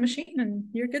towels in the machine and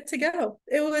you're good to go.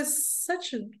 It was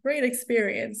such a great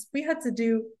experience. We had to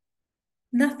do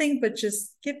nothing but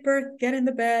just give birth, get in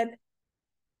the bed.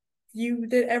 You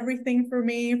did everything for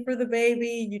me, for the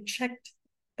baby. You checked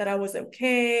that I was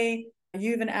okay.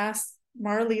 You even asked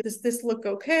Marley, does this look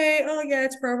okay? Oh, yeah,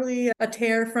 it's probably a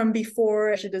tear from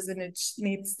before. She doesn't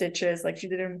need stitches, like she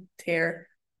didn't tear.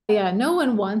 Yeah, no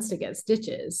one wants to get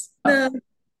stitches. No,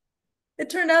 it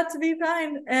turned out to be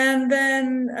fine. And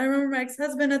then I remember my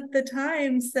ex-husband at the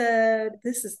time said,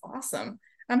 this is awesome.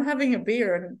 I'm having a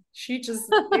beer. And she just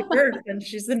gave birth and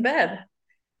she's in bed.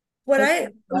 What I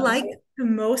liked the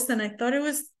most, and I thought it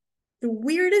was the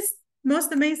weirdest,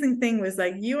 most amazing thing, was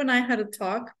like you and I had a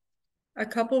talk a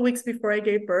couple of weeks before I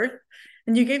gave birth,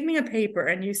 and you gave me a paper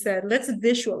and you said, let's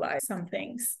visualize some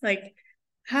things. Like,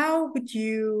 how would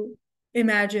you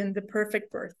imagine the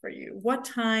perfect birth for you? What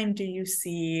time do you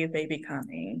see a baby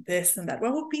coming? This and that.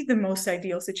 What would be the most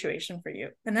ideal situation for you?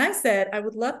 And I said, I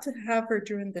would love to have her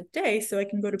during the day so I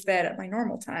can go to bed at my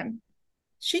normal time.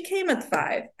 She came at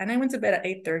 5 and I went to bed at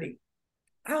 8:30.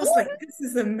 I was like, this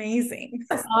is amazing.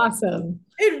 That's awesome.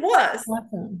 It was.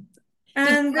 Awesome. Did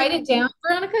And you write it down,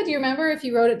 Veronica? Do you remember if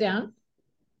you wrote it down?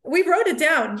 we wrote it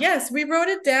down. Yes, we wrote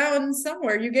it down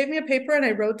somewhere. You gave me a paper and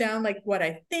I wrote down like what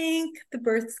I think the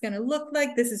birth is going to look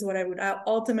like. This is what I would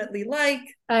ultimately like.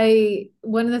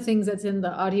 One of the things that's in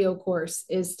the audio course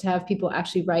is to have people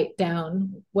actually write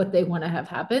down what they want to have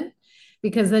happen,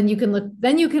 because then you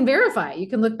can verify. You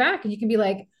can look back and you can be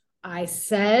like, I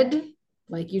said,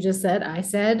 like you just said, I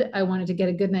said I wanted to get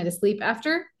a good night of sleep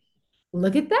after.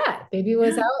 Look at that. Baby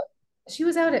was out. She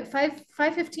was out at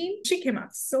 5:15. She came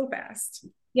out so fast.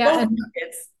 Yeah. Both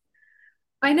kids.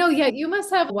 I know. Yeah. You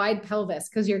must have a wide pelvis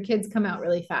because your kids come out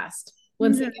really fast.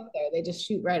 Once they get there, they just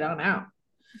shoot right on out.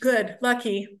 Good.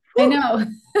 Lucky. I know.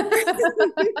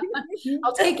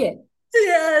 I'll take it.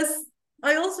 Yes.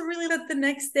 I also really liked the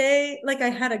next day. Like I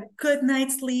had a good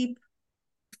night's sleep.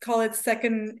 Call it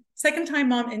second time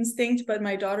mom instinct, but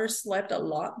my daughter slept a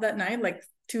lot that night, like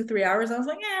 2-3 hours. I was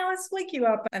like, yeah, let's wake you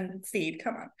up and feed.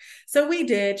 Come on. So we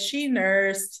did. She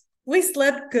nursed. We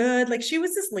slept good. Like she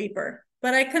was a sleeper.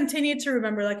 But I continued to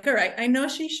remember, like, all right, I know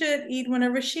she should eat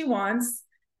whenever she wants,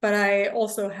 but I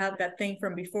also have that thing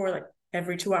from before, like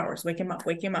every 2 hours, wake him up,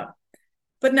 wake him up.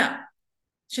 But no,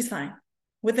 she's fine.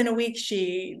 Within a week,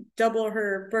 she doubled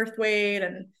her birth weight,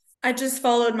 and I just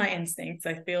followed my instincts,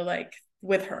 I feel like,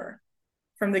 with her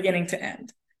from beginning to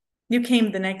end. You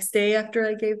came the next day after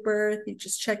I gave birth. You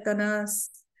just checked on us.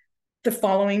 The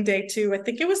following day too. I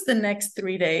think it was the next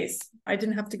 3 days. I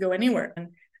didn't have to go anywhere. And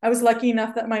I was lucky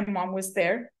enough that my mom was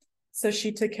there. So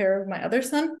she took care of my other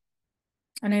son.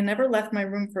 And I never left my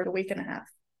room for a week and a half.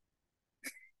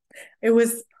 It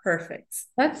was perfect.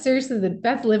 That's seriously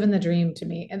that's living the dream to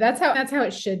me. And that's how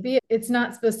it should be. It's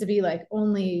not supposed to be like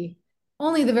only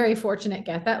the very fortunate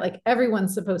get that. Like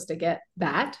everyone's supposed to get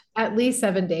that at least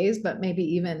 7 days, but maybe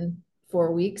even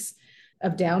 4 weeks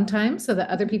of downtime so that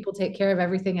other people take care of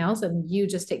everything else and you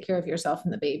just take care of yourself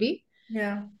and the baby.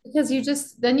 Yeah. Because you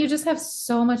just have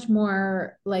so much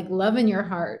more like love in your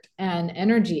heart and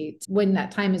energy when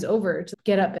that time is over to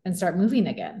get up and start moving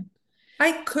again.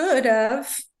 I could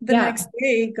have the next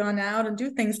day gone out and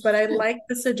do things, but I liked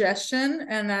the suggestion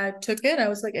and I took it. I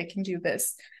was like, I can do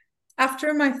this.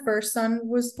 After my first son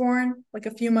was born, like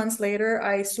a few months later,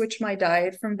 I switched my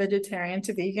diet from vegetarian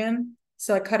to vegan.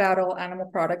 So I cut out all animal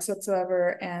products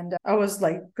whatsoever. And I was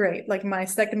like, great. Like my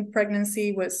second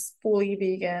pregnancy was fully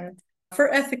vegan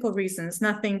for ethical reasons,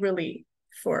 nothing really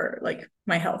for like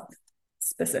my health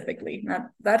specifically. Not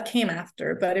that came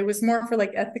after, but it was more for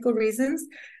like ethical reasons.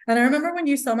 And I remember when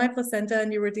you saw my placenta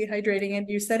and you were dehydrating it,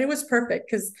 you said it was perfect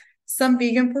because some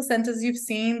vegan placentas you've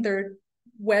seen, they're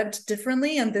webbed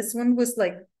differently, and this one was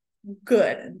like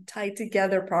good and tied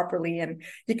together properly, and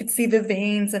you could see the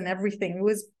veins and everything. It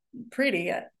was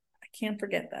pretty. I can't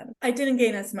forget that. I didn't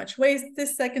gain as much weight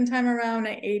this second time around.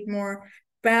 I ate more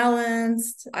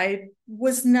balanced. I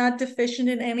was not deficient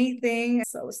in anything,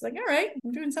 so I was like, all right,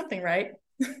 I'm doing something right.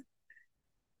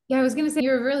 Yeah, I was gonna say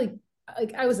you're really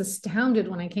like, I was astounded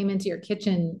when I came into your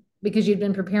kitchen because you'd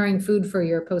been preparing food for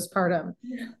your postpartum.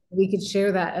 Yeah. We could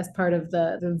share that as part of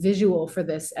the visual for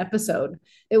this episode.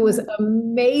 It was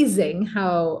amazing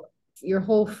how your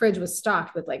whole fridge was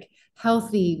stocked with like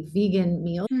healthy vegan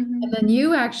meals. Mm-hmm. And then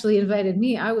you actually invited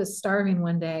me. I was starving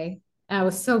one day. I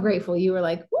was so grateful. You were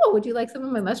like, "Whoa, would you like some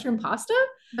of my mushroom pasta?"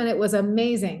 And it was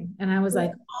amazing. And I was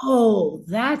like, "Oh,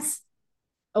 that's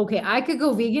okay. I could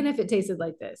go vegan if it tasted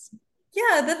like this."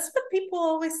 Yeah, that's what people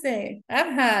always say.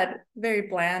 I've had very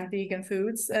bland vegan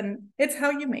foods, and it's how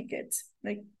you make it.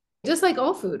 Like just like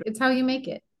all food, it's how you make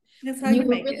it. That's how And you you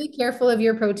were make it. really careful of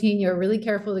your protein. You're really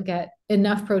careful to get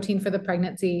enough protein for the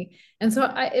pregnancy. And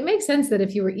so it makes sense that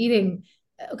if you were eating,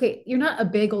 okay, you're not a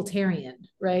bagletarian,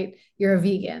 right? You're a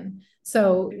vegan.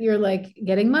 So you're like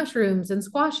getting mushrooms and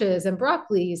squashes and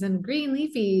broccolis and green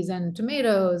leafies and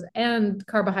tomatoes and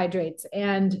carbohydrates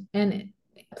and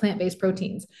plant-based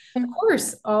proteins. Of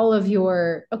course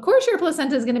your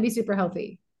placenta is going to be super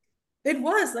healthy. It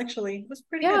was actually, it was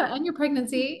pretty good. Yeah, and your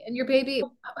pregnancy and your baby.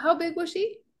 How big was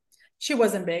she? She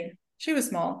wasn't big. She was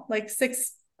small, like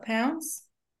 6 pounds,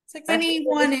 That's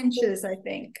 21 inches, I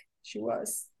think she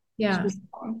was. She yeah. was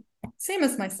long. Same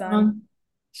as my son.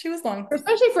 She was long.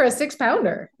 Especially for a 6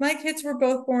 pounder. My kids were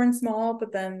both born small,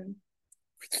 but then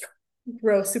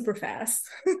grow super fast.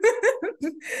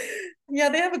 Yeah,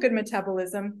 they have a good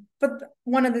metabolism. But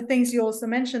one of the things you also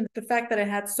mentioned, the fact that I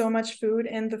had so much food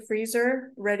in the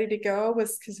freezer ready to go,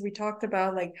 was because we talked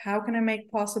about like, how can I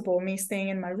make possible me staying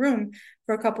in my room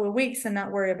for a couple of weeks and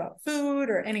not worry about food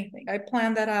or anything. I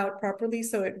planned that out properly,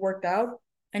 so it worked out.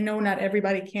 I know not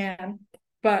everybody can,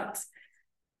 but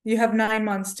you have 9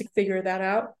 months to figure that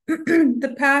out.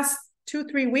 The past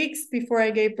 2-3 weeks before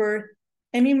I gave birth,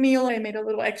 any meal I made a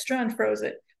little extra and froze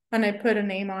it, and I put a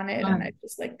name on it, and I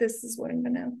just like, this is what I'm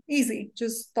gonna, easy,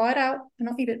 just thaw it out and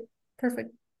I'll eat it.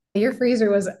 Perfect. Your freezer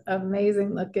was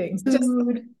amazing looking. Just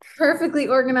Food. perfectly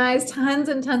organized, tons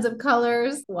and tons of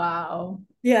colors. Wow.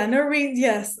 Yeah, no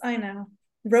yes, I know.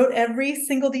 Wrote every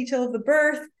single detail of the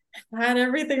birth, had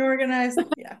everything organized.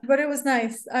 Yeah, but it was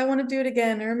nice. I want to do it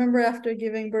again. I remember after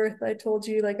giving birth, I told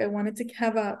you like I wanted to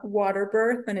have a water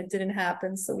birth and it didn't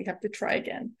happen, so we have to try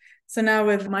again. So now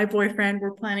with my boyfriend,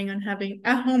 we're planning on having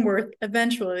a home birth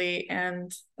eventually,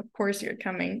 and of course you're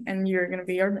coming and you're going to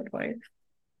be our midwife.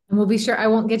 And we'll be sure I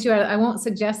won't get you out. I won't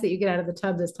suggest that you get out of the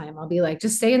tub this time. I'll be like,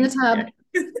 just stay in the tub.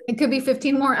 It could be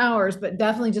 15 more hours, but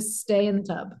definitely just stay in the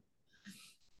tub.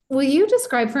 Will you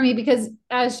describe for me? Because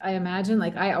as I imagine,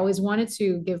 like I always wanted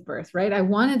to give birth, right? I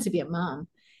wanted to be a mom.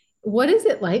 What is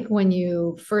it like when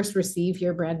you first receive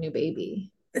your brand new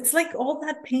baby? It's like all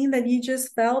that pain that you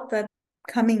just felt, that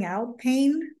coming out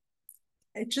pain,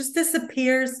 it just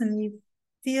disappears and you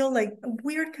feel like a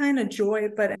weird kind of joy,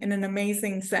 but in an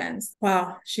amazing sense.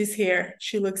 Wow, she's here.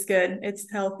 She looks good.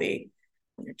 It's healthy.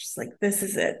 You're just like, this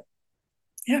is it.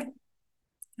 Yeah.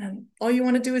 And all you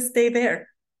want to do is stay there,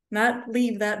 not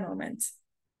leave that moment.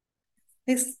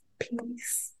 It's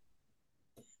peace.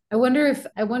 I wonder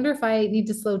if I need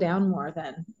to slow down more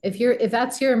then. If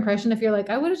that's your impression, if you're like,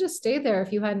 I would have just stayed there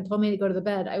if you hadn't told me to go to the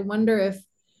bed. I wonder if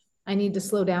I need to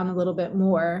slow down a little bit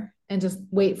more and just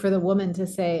wait for the woman to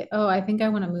say, "Oh, I think I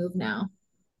want to move now."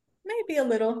 Maybe a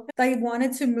little. I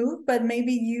wanted to move, but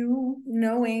maybe you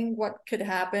knowing what could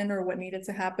happen or what needed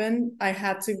to happen, I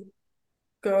had to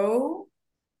go.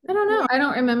 I don't know. I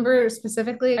don't remember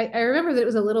specifically. I remember that it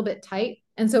was a little bit tight.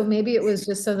 And so maybe it was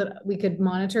just so that we could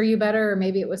monitor you better, or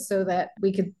maybe it was so that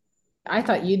I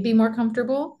thought you'd be more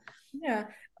comfortable. Yeah.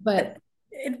 But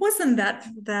It wasn't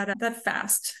that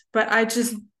fast, but I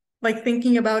just like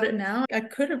thinking about it now, I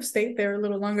could have stayed there a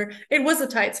little longer. It was a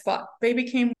tight spot. Baby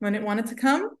came when it wanted to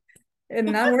come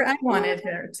and not where I wanted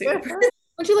her to.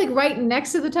 weren't you like right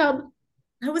next to the tub?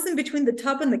 I was in between the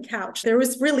tub and the couch. There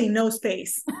was really no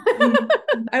space.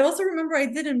 I also remember I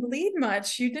didn't bleed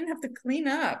much. You didn't have to clean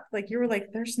up. Like you were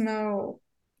like, there's no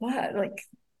blood, like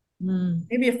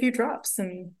maybe a few drops,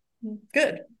 and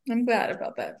good. I'm glad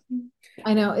about that.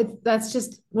 I know that's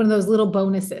just one of those little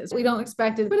bonuses. We don't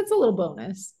expect it, but it's a little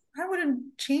bonus. I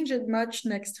wouldn't change it much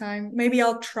next time. Maybe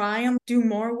I'll try and do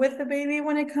more with the baby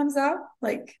when it comes out,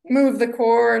 like move the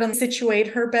cord and situate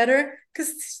her better,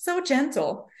 because it's so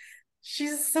gentle.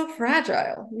 She's so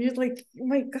fragile. You're like, oh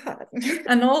my God,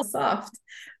 and all soft.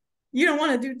 You don't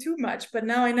want to do too much, but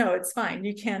now I know it's fine.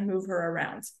 You can move her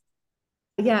around.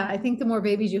 Yeah, I think the more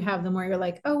babies you have, the more you're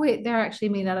like, oh wait, they're actually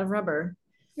made out of rubber.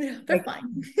 Yeah, they're Like,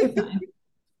 fine. they're fine.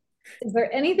 Is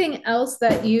there anything else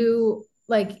that you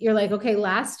like? You're like, okay,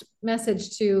 last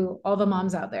message to all the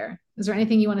moms out there. Is there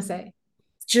anything you want to say?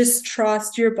 Just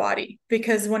trust your body,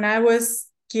 because when I was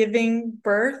giving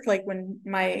birth, like when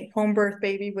my home birth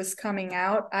baby was coming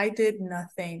out, I did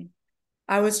nothing.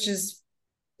 I was just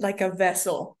like a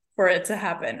vessel for it to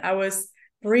happen. I was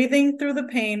breathing through the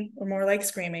pain, or more like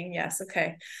screaming. Yes,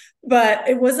 okay. But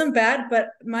it wasn't bad, but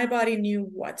my body knew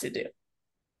what to do.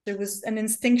 It was an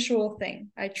instinctual thing.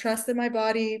 I trusted my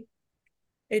body.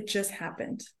 It just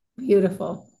happened.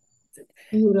 Beautiful.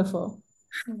 Beautiful.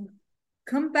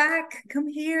 Come back, come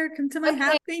here, come to my house.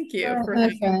 Okay. Thank you All right, for my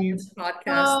having me on friend. the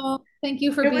podcast. Oh, thank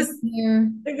you for It being was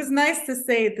here. it was nice to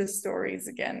say the stories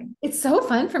again. It's so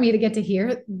fun for me to get to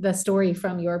hear the story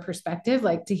from your perspective,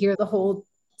 like to hear the whole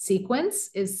sequence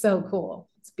is so cool.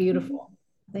 It's It's beautiful.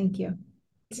 Thank you.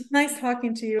 It's nice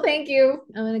talking to you. Thank you.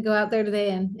 I'm going to go out there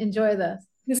today and enjoy this.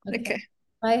 Okay.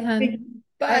 Bye, hun.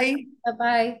 Bye.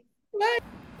 Bye. Bye.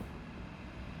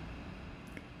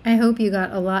 I hope you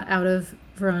got a lot out of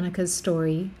Veronica's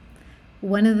story.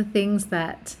 One of the things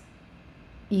that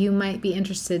you might be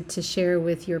interested to share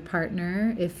with your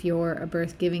partner, if you're a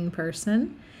birth-giving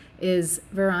person, is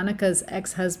Veronica's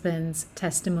ex-husband's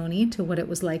testimony to what it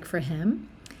was like for him.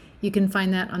 You can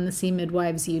find that on the Sea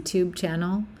Midwives YouTube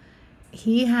channel.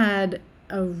 He had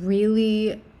a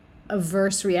really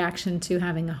averse reaction to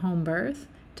having a home birth,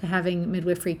 to having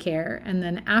midwifery care, and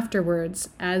then afterwards,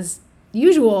 as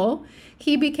usual,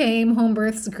 he became home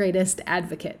birth's greatest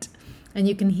advocate. And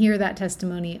you can hear that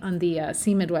testimony on the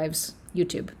Sea Midwives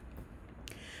YouTube.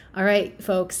 All right,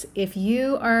 folks, if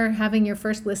you are having your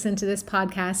first listen to this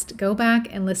podcast, go back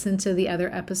and listen to the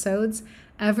other episodes.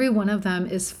 Every one of them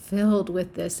is filled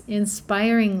with this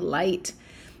inspiring light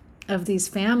of these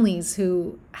families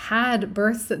who had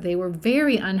births that they were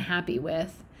very unhappy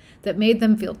with, that made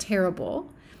them feel terrible.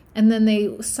 And then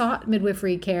they sought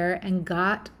midwifery care and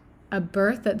got a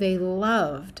birth that they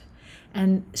loved.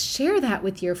 And share that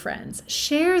with your friends.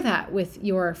 Share that with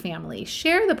your family.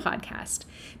 Share the podcast.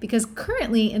 Because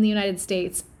currently in the United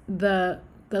States, the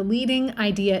leading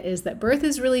idea is that birth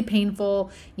is really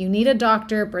painful. You need a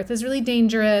doctor. Birth is really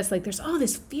dangerous. Like, there's all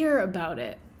this fear about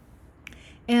it.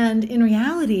 And in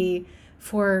reality,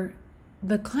 for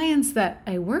the clients that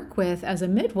I work with as a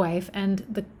midwife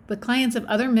and the clients of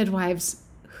other midwives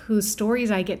whose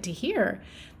stories I get to hear,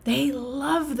 they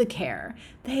love the care.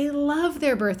 They love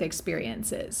their birth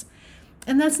experiences.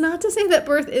 And that's not to say that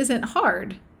birth isn't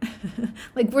hard.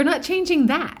 Like, we're not changing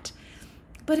that.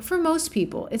 But for most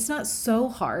people, it's not so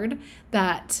hard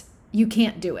that you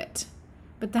can't do it.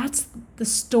 But that's the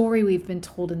story we've been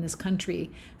told in this country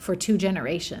for 2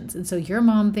 generations. And so your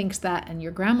mom thinks that and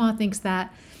your grandma thinks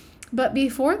that. But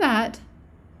before that,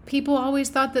 people always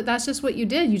thought that that's just what you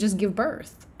did. You just give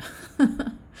birth.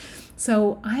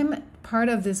 So I'm part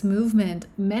of this movement.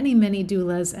 Many, many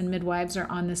doulas and midwives are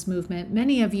on this movement.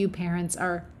 Many of you parents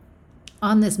are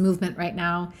on this movement right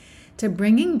now to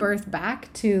bringing birth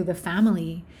back to the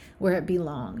family where it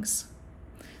belongs.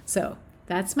 So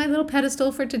that's my little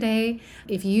pedestal for today.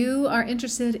 If you are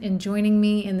interested in joining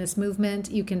me in this movement,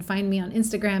 you can find me on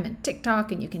Instagram and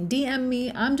TikTok, and you can DM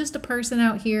me. I'm just a person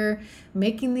out here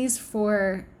making these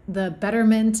for the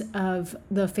betterment of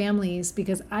the families,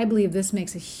 because I believe this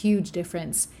makes a huge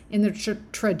difference in the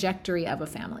trajectory of a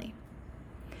family.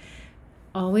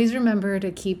 Always remember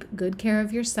to keep good care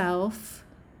of yourself.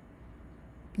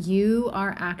 You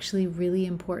are actually really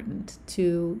important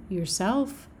to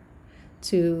yourself,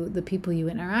 to the people you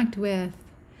interact with,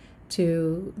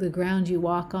 to the ground you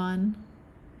walk on.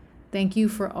 Thank you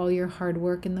for all your hard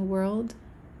work in the world.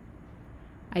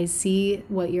 I see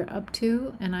what you're up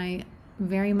to, and I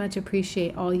very much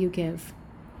appreciate all you give.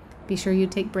 Be sure you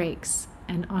take breaks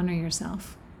and honor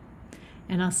yourself.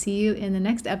 And I'll see you in the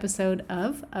next episode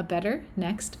of A Better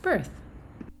Next Birth.